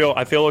know. I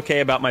feel okay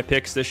about my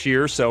picks this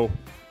year, so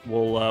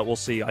we'll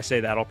see. I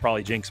say that I'll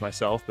probably jinx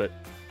myself, but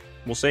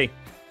we'll see.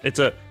 It's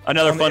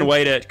another fun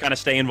way to kind of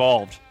stay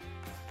involved.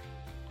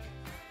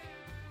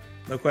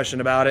 No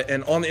question about it.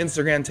 And on the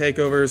Instagram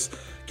takeovers,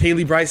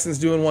 Kaylee Bryson's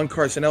doing one,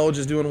 Carson Elliott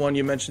is doing one.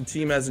 You mentioned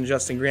Team Ez and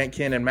Justin Grant,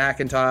 Ken and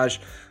McIntosh.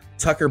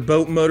 Tucker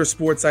Boat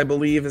Motorsports, I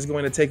believe, is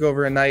going to take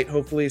over a night,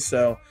 hopefully.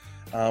 So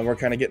we're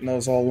kind of getting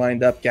those all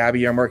lined up.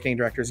 Gabby, our marketing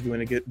director, is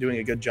doing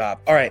a good job.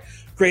 All right,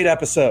 great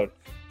episode.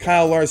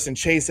 Kyle Larson,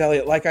 Chase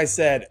Elliott. Like I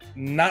said,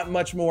 not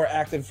much more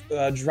active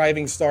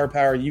driving star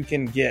power you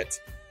can get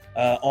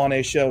on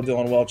a show,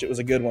 Dylan Welch. It was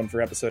a good one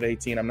for episode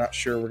 18. I'm not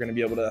sure we're going to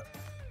be able to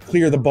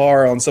clear the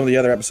bar on some of the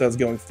other episodes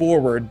going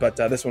forward, but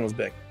this one was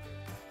big.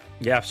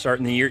 Yeah,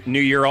 starting the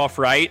new year off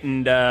right,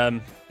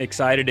 and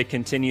excited to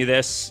continue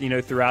this,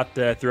 throughout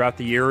the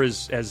year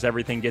as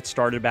everything gets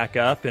started back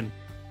up, and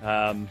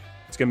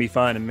it's going to be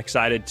fun. I'm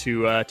excited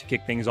to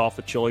kick things off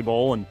at Chili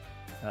Bowl, and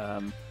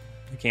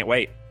I can't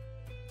wait.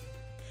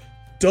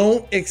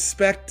 Don't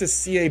expect to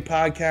see a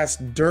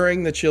podcast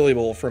during the Chili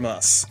Bowl from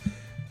us.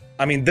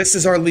 I mean, this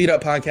is our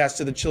lead-up podcast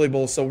to the Chili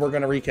Bowl, so we're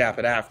going to recap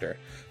it after.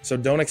 So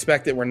don't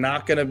expect it. We're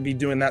not going to be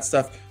doing that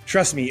stuff.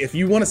 Trust me, if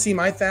you want to see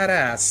my fat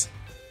ass,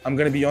 I'm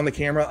going to be on the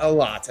camera a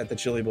lot at the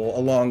Chili Bowl,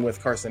 along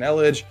with Carson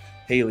Elliott,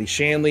 Haley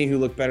Shanley, who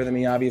look better than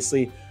me,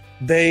 obviously.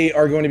 They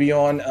are going to be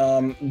on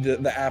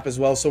the app as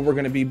well. So we're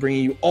going to be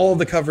bringing you all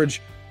the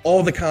coverage,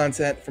 all the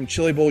content from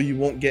Chili Bowl. You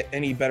won't get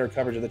any better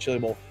coverage of the Chili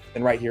Bowl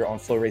than right here on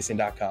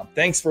flowracing.com.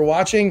 Thanks for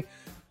watching.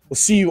 We'll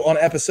see you on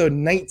episode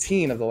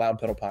 19 of the Loud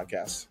Pedal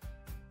Podcast.